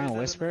rephrase Come on, that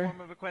whisper. in the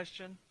form of a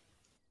question.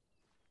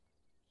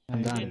 I'm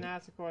You done. didn't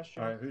ask a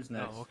question. Alright, who's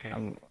next? Oh, okay.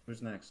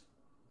 Who's next?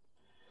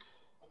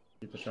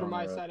 Keep the show From on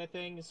my the road. side of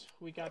things,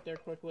 we got there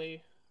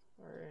quickly,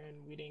 and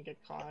we didn't get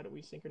caught.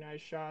 We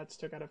synchronized shots,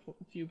 took out a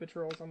few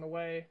patrols on the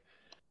way.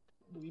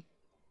 We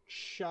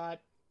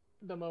shot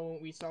the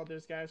moment we saw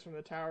those guys from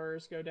the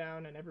towers go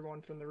down, and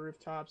everyone from the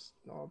rooftops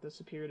all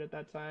disappeared at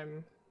that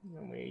time.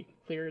 And we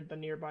cleared the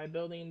nearby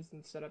buildings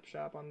and set up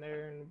shop on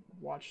there and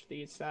watched the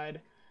east side.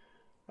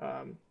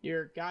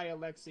 Your guy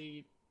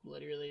Alexei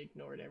literally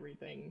ignored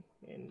everything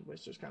and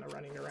was just kind of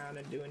running around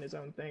and doing his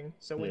own thing.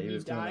 So when he he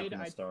was doing that died, from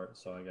the start,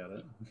 so I got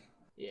it.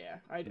 Yeah,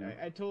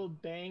 I told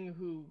Bang,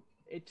 who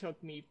it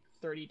took me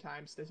 30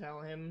 times to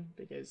tell him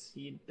because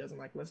he doesn't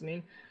like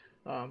listening,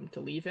 to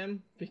leave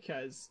him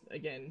because,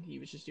 again, he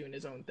was just doing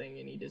his own thing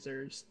and he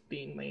deserves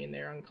being laying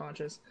there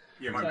unconscious.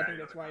 Yeah, so I think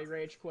that's why he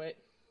rage quit.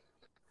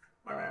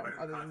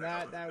 Other than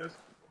that,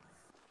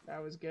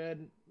 that was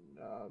good.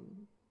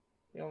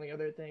 The only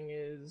other thing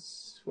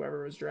is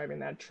whoever was driving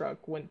that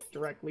truck went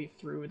directly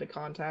through the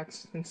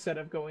contacts instead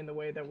of going the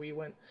way that we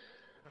went.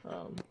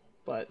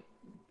 But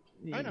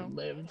he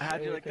lived.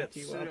 How'd you and like that picked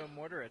you pseudo up.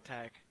 mortar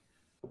attack?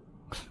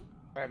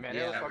 Alright, man,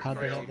 Yeah, it was How'd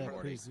fucking they crazy. have that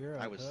pre-zero?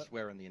 I was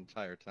swearing the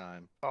entire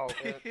time. Oh,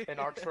 in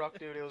our truck,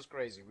 dude, it was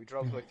crazy. We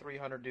drove like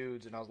 300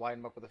 dudes, and I was lighting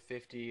them up with a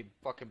 50.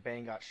 Fucking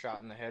Bang got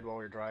shot in the head while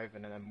we were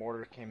driving, and then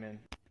mortar came in,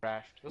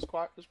 crashed. It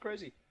was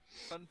crazy.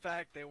 Fun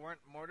fact, they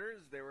weren't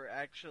mortars, they were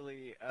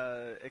actually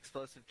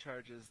explosive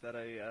charges that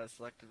I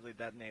selectively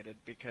detonated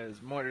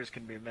because mortars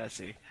can be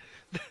messy.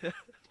 Yeah,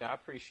 I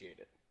appreciate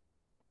it.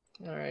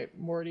 Alright,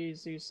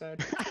 Morty's, you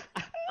said.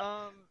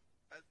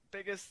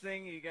 Biggest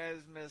thing, you guys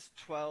missed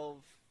 12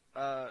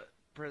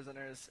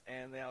 prisoners,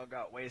 and they all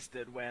got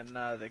wasted when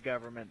the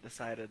government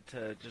decided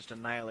to just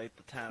annihilate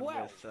the town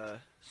with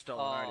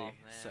stolen arty.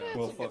 So.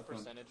 That's a good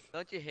percentage.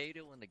 Don't you hate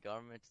it when the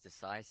government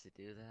decides to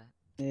do that?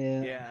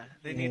 Yeah. Yeah,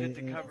 they needed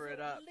to cover it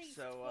up,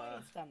 so,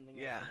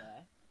 yeah.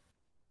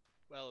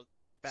 Well,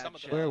 Bad some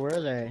of shit. the Where were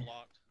doors they?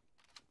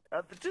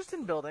 locked. Just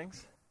in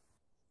buildings.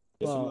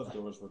 Yeah, some Well, of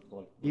those doors were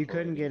like. You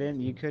couldn't get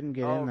in. You couldn't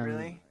get Oh, in them.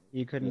 really?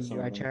 You couldn't. some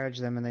of I them.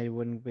 charged them and they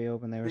wouldn't be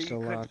open. They were You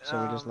still could, locked,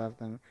 so we just left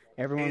them.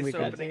 Everyone Ace we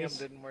could. opening them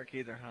didn't work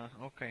either, huh?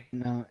 Okay.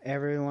 No,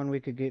 everyone we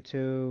could get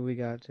to, we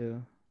got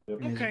to.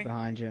 And he's Okay.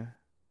 behind you.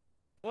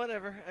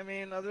 Whatever. I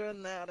mean, other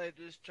than that, I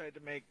just tried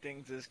to make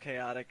things as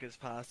chaotic as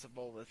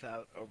possible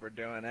without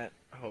overdoing it.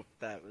 Hope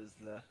that was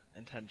the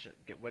intention.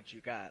 Get what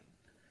you got.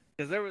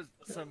 Because there was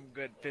some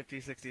good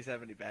 50, 60,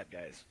 70 bad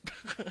guys.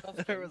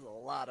 There was a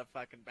lot of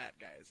fucking bad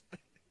guys.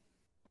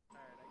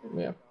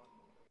 Yeah.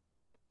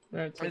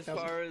 Alright, As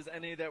far as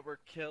any that were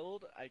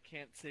killed, I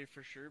can't say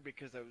for sure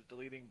because I was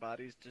deleting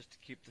bodies just to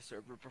keep the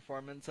server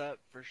performance up.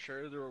 For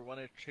sure there were one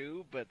or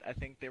two, but I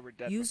think they were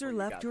dead User before you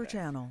left got your there.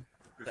 channel.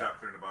 Good job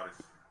clearing the bodies.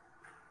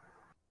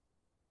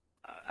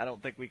 I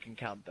don't think we can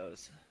count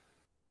those.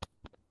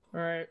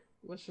 Alright,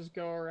 let's just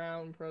go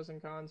around pros and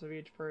cons of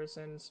each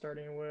person,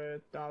 starting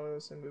with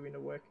Davos and moving to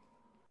Wick.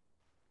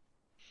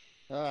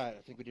 Alright,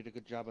 I think we did a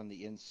good job on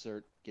the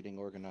insert, getting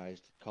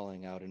organized,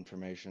 calling out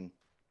information.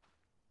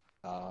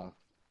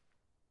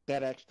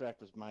 That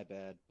extract was my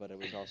bad, but it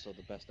was also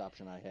the best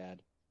option I had.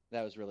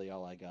 That was really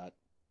all I got.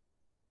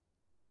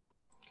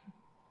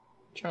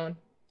 John?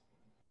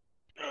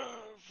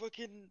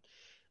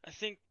 I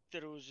think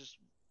that it was just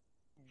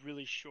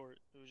really short.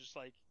 It was just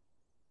like,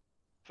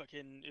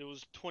 it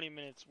was 20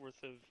 minutes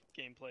worth of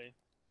gameplay.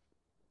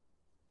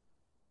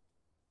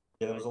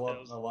 Yeah, there was a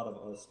lot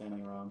of us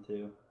standing around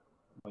too,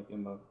 like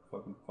in the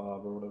fucking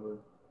fob or whatever.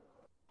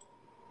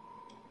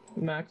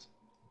 Max?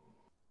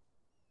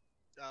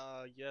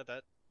 Yeah,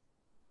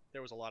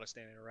 there was a lot of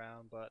standing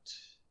around, but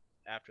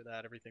after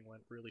that, everything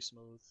went really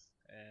smooth.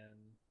 And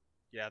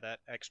yeah, that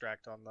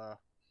extract on the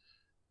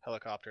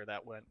helicopter,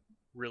 that went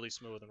really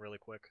smooth and really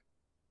quick.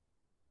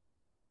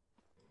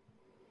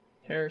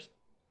 Harris?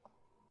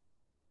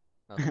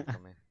 Nothing for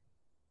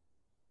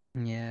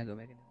me. Yeah, go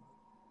make it.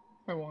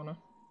 I wanna.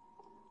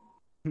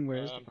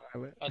 Where's the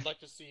pilot? I'd like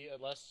to see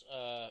less,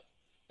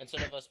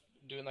 instead of us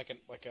doing like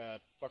a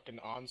fucking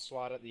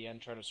onslaught at the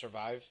end trying to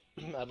survive,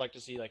 I'd like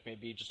to see like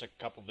maybe just a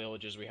couple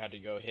villages we had to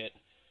go hit,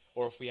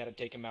 or if we had to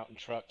take them out in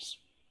trucks,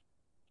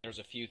 there's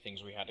a few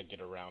things we had to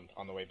get around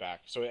on the way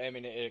back. So, I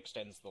mean, it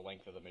extends the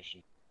length of the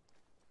mission.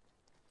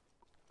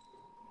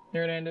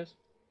 Hernandez?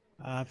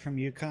 From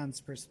Yukon's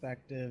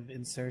perspective,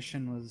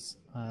 insertion was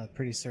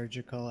pretty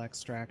surgical,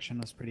 extraction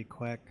was pretty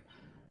quick.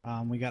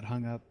 We got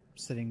hung up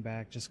sitting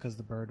back just because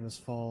the bird was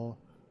full,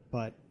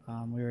 but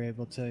we were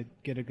able to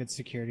get a good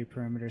security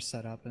perimeter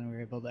set up, and we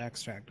were able to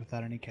extract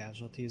without any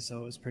casualties.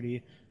 So it was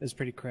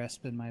pretty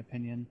crisp, in my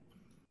opinion.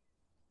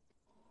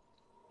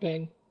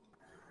 Bang.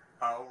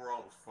 Overall,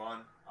 it was fun.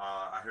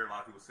 I hear a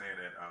lot of people saying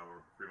that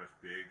we're pretty much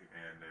big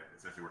and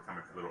essentially we're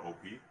coming to a little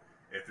OP.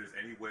 If there's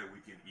any way we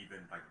can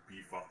even like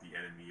beef up the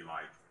enemy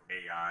like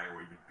AI,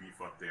 or even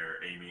beef up their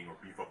aiming, or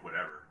beef up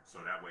whatever,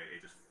 so that way it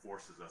just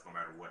forces us, no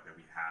matter what, that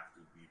we have to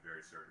be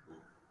very surgical,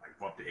 like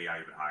bump the AI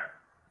even higher.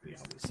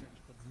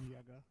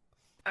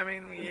 I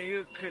mean,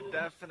 you could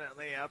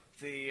definitely up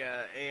the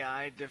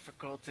AI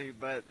difficulty,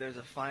 but there's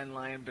a fine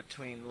line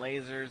between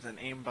lasers and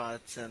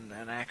aimbots and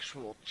an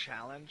actual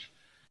challenge.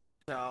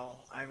 So,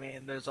 I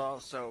mean, there's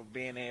also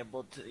being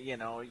able to,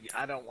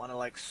 I don't want to,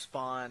 like,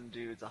 spawn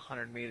dudes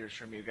 100 meters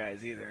from you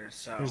guys either,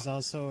 so... There's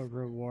also a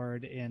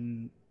reward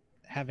in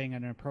having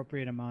an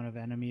appropriate amount of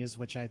enemies,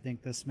 which I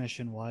think this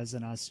mission was,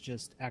 and us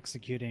just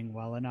executing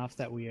well enough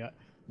that we,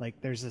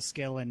 there's a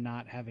skill in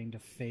not having to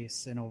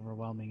face an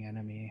overwhelming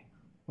enemy,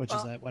 which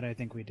is what I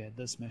think we did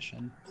this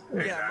mission.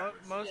 Yeah,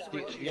 most of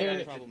what you The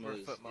guys problem did were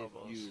is foot if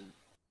mobiles. you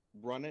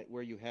run it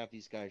where you have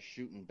these guys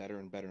shooting better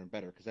and better and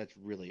better, because that's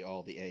really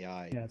all the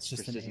AI Yeah, it's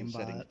just an precision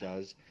settings aimbot.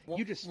 does.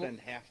 You just spend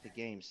half the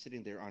game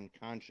sitting there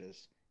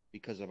unconscious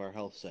because of our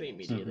health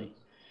settings. Immediately.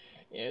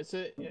 Yeah,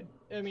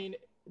 I mean,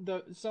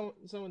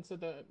 someone said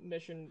the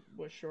mission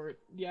was short.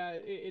 Yeah,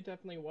 it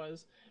definitely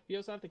was. You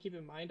also have to keep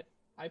in mind,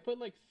 I put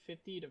like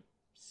 50 to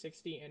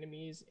 60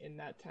 enemies in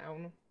that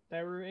town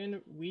that we're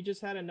in. We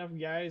just had enough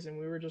guys, and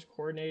we were just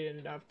coordinated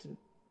enough to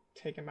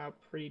take them out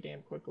pretty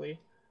damn quickly.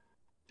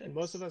 And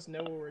most of us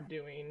know what we're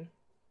doing.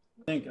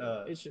 I think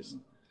it's just.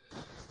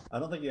 I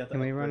don't think you have to.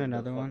 Can we run upgrade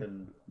another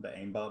one? The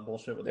aimbot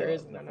bullshit with There the,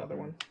 isn't the another fucking...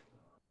 one.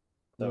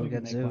 So We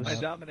got Zeus. My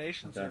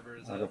domination server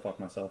is I'll go up. fuck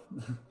myself.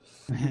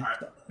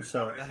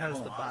 So That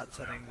has the bot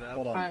settings up.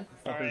 hold on. Alright.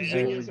 Fucking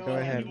Hey, Zeus. go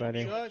ahead,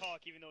 buddy.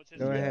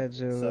 Go ahead,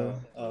 Zulu.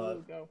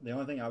 So, Go. the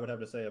only thing I would have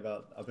to say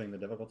about upping the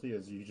difficulty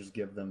is you just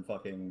give them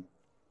fucking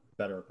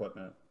better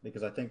equipment,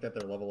 because I think that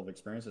their level of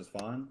experience is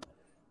fine,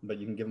 but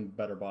you can give them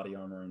better body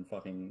armor and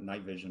fucking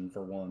night vision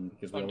for one,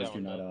 because we always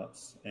do night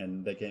ops,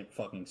 and they can't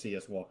fucking see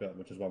us walk up,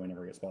 which is why we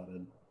never get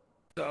spotted.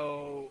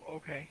 So,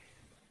 okay.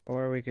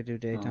 Or we could do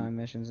daytime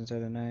missions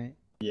instead of night.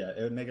 Yeah,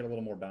 it would make it a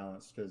little more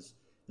balanced, because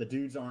the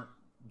dudes aren't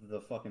the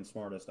fucking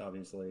smartest,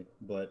 obviously,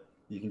 but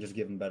you can just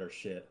give them better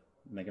shit,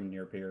 make them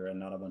near peer, and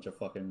not a bunch of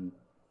fucking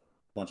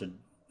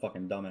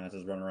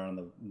dumbasses running around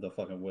in the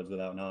fucking woods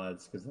without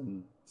nods, because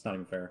then it's not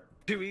even fair.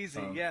 Too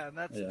easy, yeah, and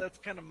that's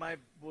kind of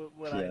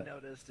what I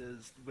noticed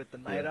is with the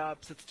night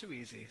ops, it's too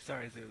easy.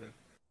 Sorry, Zulu.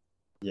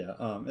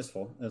 Yeah, it's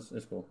full.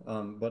 It's cool.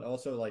 But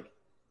also, like,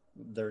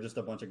 they're just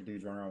a bunch of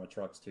dudes running around with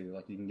trucks, too.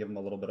 Like, you can give them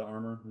a little bit of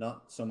armor.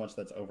 Not so much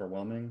that's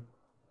overwhelming,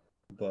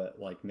 but,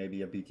 like,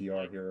 maybe a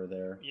BTR here or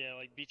there. Yeah,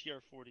 like BTR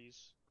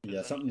 40s.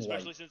 Yeah, something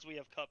especially like... since we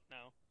have Cup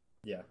now.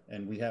 Yeah,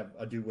 and we have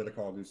a dude with a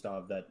Carl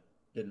Gustav that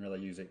didn't really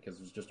use it because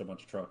it was just a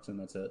bunch of trucks, and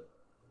that's it.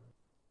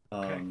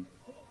 Okay.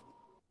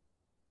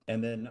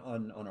 And then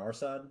on our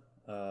side,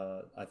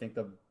 I think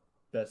the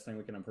best thing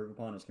we can improve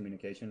upon is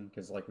communication,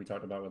 because like we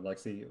talked about with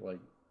Lexi, like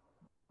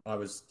I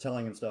was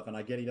telling him stuff, and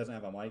I get he doesn't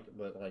have a mic,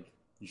 but like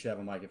you should have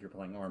a mic if you're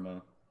playing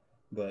Arma,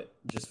 but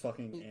just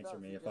fucking answer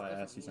me if I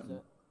ask you something.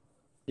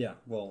 Yeah,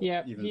 well,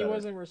 Yeah, even he better.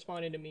 wasn't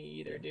responding to me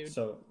either, dude.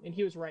 So, and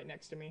he was right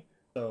next to me.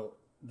 So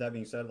that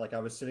being said, like I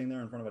was sitting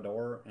there in front of a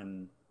door,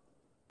 and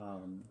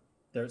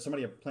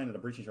somebody had planted a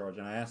breaching charge,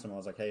 and I asked him, I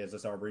was like, "Hey, is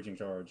this our breaching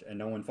charge?" And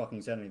no one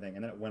fucking said anything,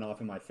 and then it went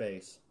off in my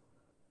face,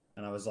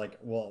 and I was like,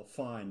 "Well,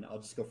 fine, I'll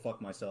just go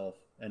fuck myself."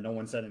 And no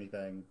one said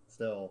anything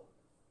still.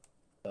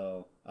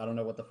 So I don't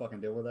know what the fucking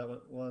deal with that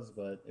was,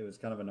 but it was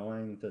kind of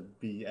annoying to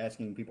be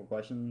asking people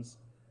questions,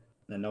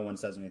 and no one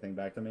says anything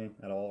back to me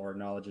at all or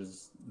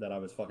acknowledges that I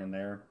was fucking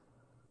there.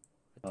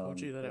 I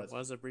told you that it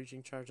was a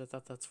breaching charge. I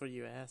thought that's what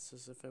you asked,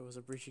 as if it was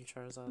a breaching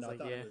charge. I was like,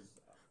 yeah.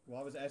 Well,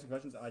 I was asking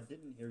questions. I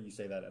didn't hear you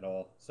say that at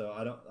all. So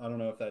I don't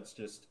know if that's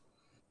just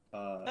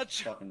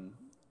fucking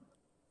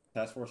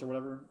task force or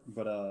whatever.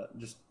 But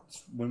just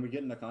when we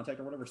get into contact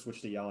or whatever,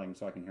 switch to yelling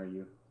so I can hear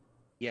you.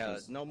 Yeah,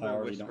 no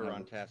more whisper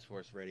on task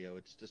force radio.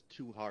 It's just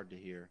too hard to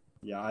hear.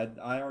 Yeah,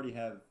 I already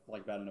have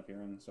like bad enough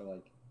hearing, so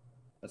like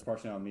that's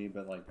partially on me.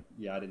 But like,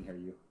 yeah, I didn't hear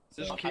you.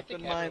 So. Just keep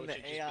in mind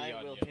the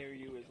AI will hear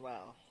you as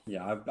well.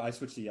 Yeah, I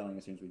switched to yelling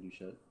as soon as we do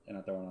shit, and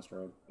I throw on a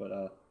strobe.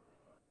 But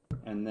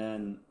and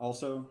then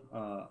also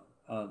on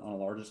a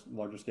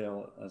larger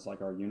scale as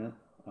like our unit.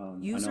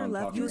 User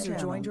left. User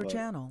joined your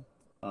channel.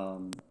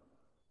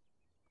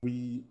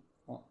 We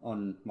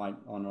on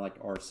like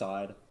our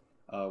side,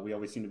 we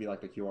always seem to be like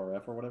the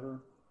QRF or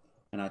whatever,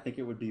 and I think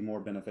it would be more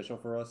beneficial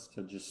for us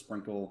to just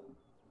sprinkle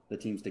the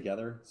teams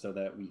together so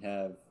that we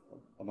have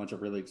a bunch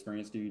of really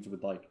experienced dudes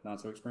with like not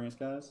so experienced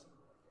guys,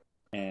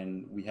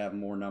 and we have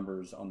more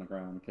numbers on the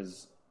ground,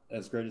 because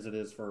as great as it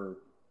is for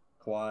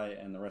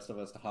Kawhi and the rest of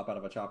us to hop out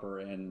of a chopper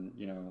and,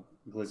 you know,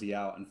 glizzy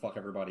out and fuck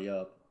everybody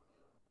up,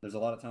 there's a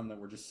lot of time that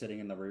we're just sitting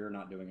in the rear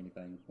not doing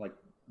anything. Like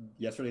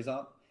yesterday's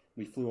op,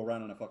 we flew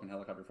around in a fucking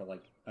helicopter for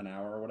like an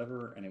hour or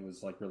whatever, and it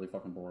was like really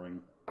fucking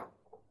boring.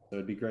 So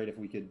it'd be great if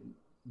we could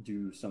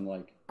do some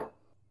like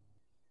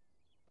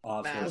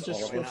ops. We'll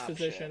just switch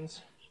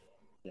positions.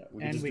 Yeah,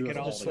 we could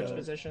also switch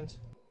positions.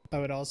 I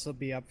would also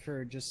be up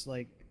for just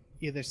like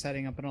either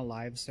setting up in a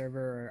live server,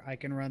 or I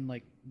can run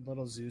like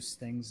little Zeus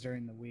things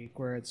during the week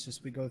where it's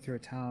just we go through a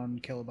town,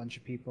 kill a bunch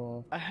of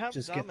people. I have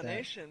just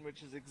domination,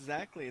 which is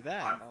exactly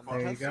that.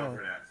 There you go.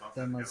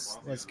 Then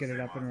let's get it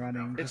up and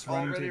running. It's just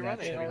running already through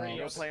running. that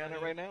Go play on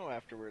it right now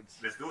afterwards.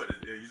 Let's do it.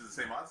 Use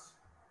the same mods?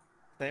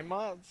 Same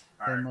mods.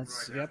 Then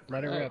let's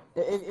let her rip.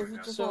 If you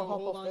just So, hop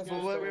hold off on, this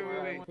guys.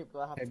 Wait. people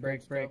that have Hey,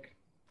 to break.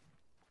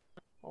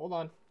 Hold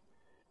on.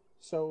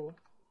 So,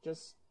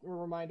 just a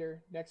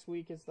reminder, next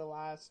week is the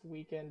last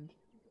weekend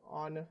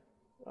on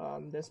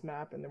this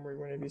map, and then we're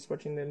going to be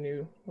switching the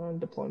new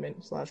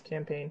deployment /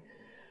 campaign.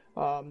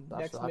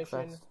 Next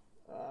mission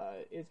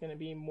is going to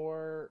be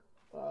more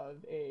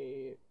of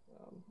a...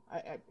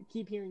 I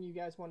keep hearing you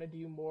guys want to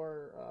do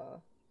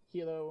more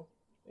helo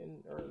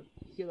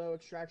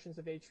extractions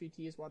of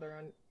HVTs while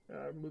they're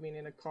moving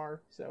in a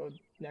car. So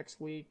next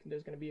week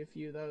there's going to be a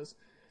few of those,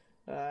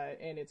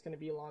 and it's going to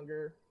be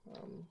longer,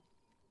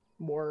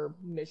 more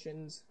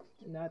missions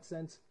in that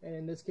sense. And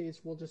in this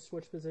case, we'll just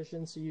switch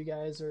positions so you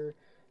guys are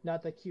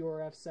not the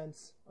QRF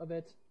sense of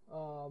it,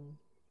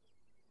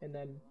 and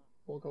then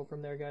we'll go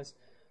from there, guys.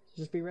 So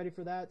just be ready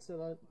for that.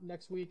 So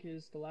next week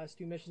is the last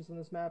 2 missions on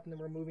this map, and then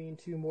we're moving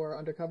into more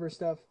undercover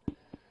stuff.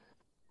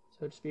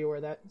 So just be aware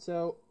of that.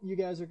 So you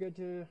guys are good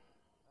to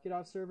get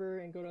off server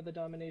and go to the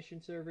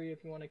domination server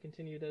if you want to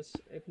continue this.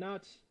 If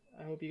not,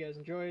 I hope you guys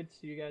enjoyed.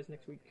 See you guys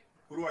next week.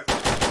 Who do I?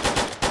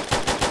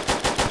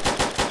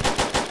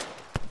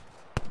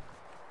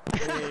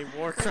 Hey,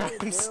 war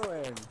crimes.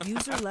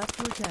 User left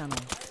your channel.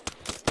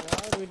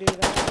 Why did we do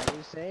that?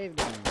 We saved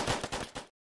him.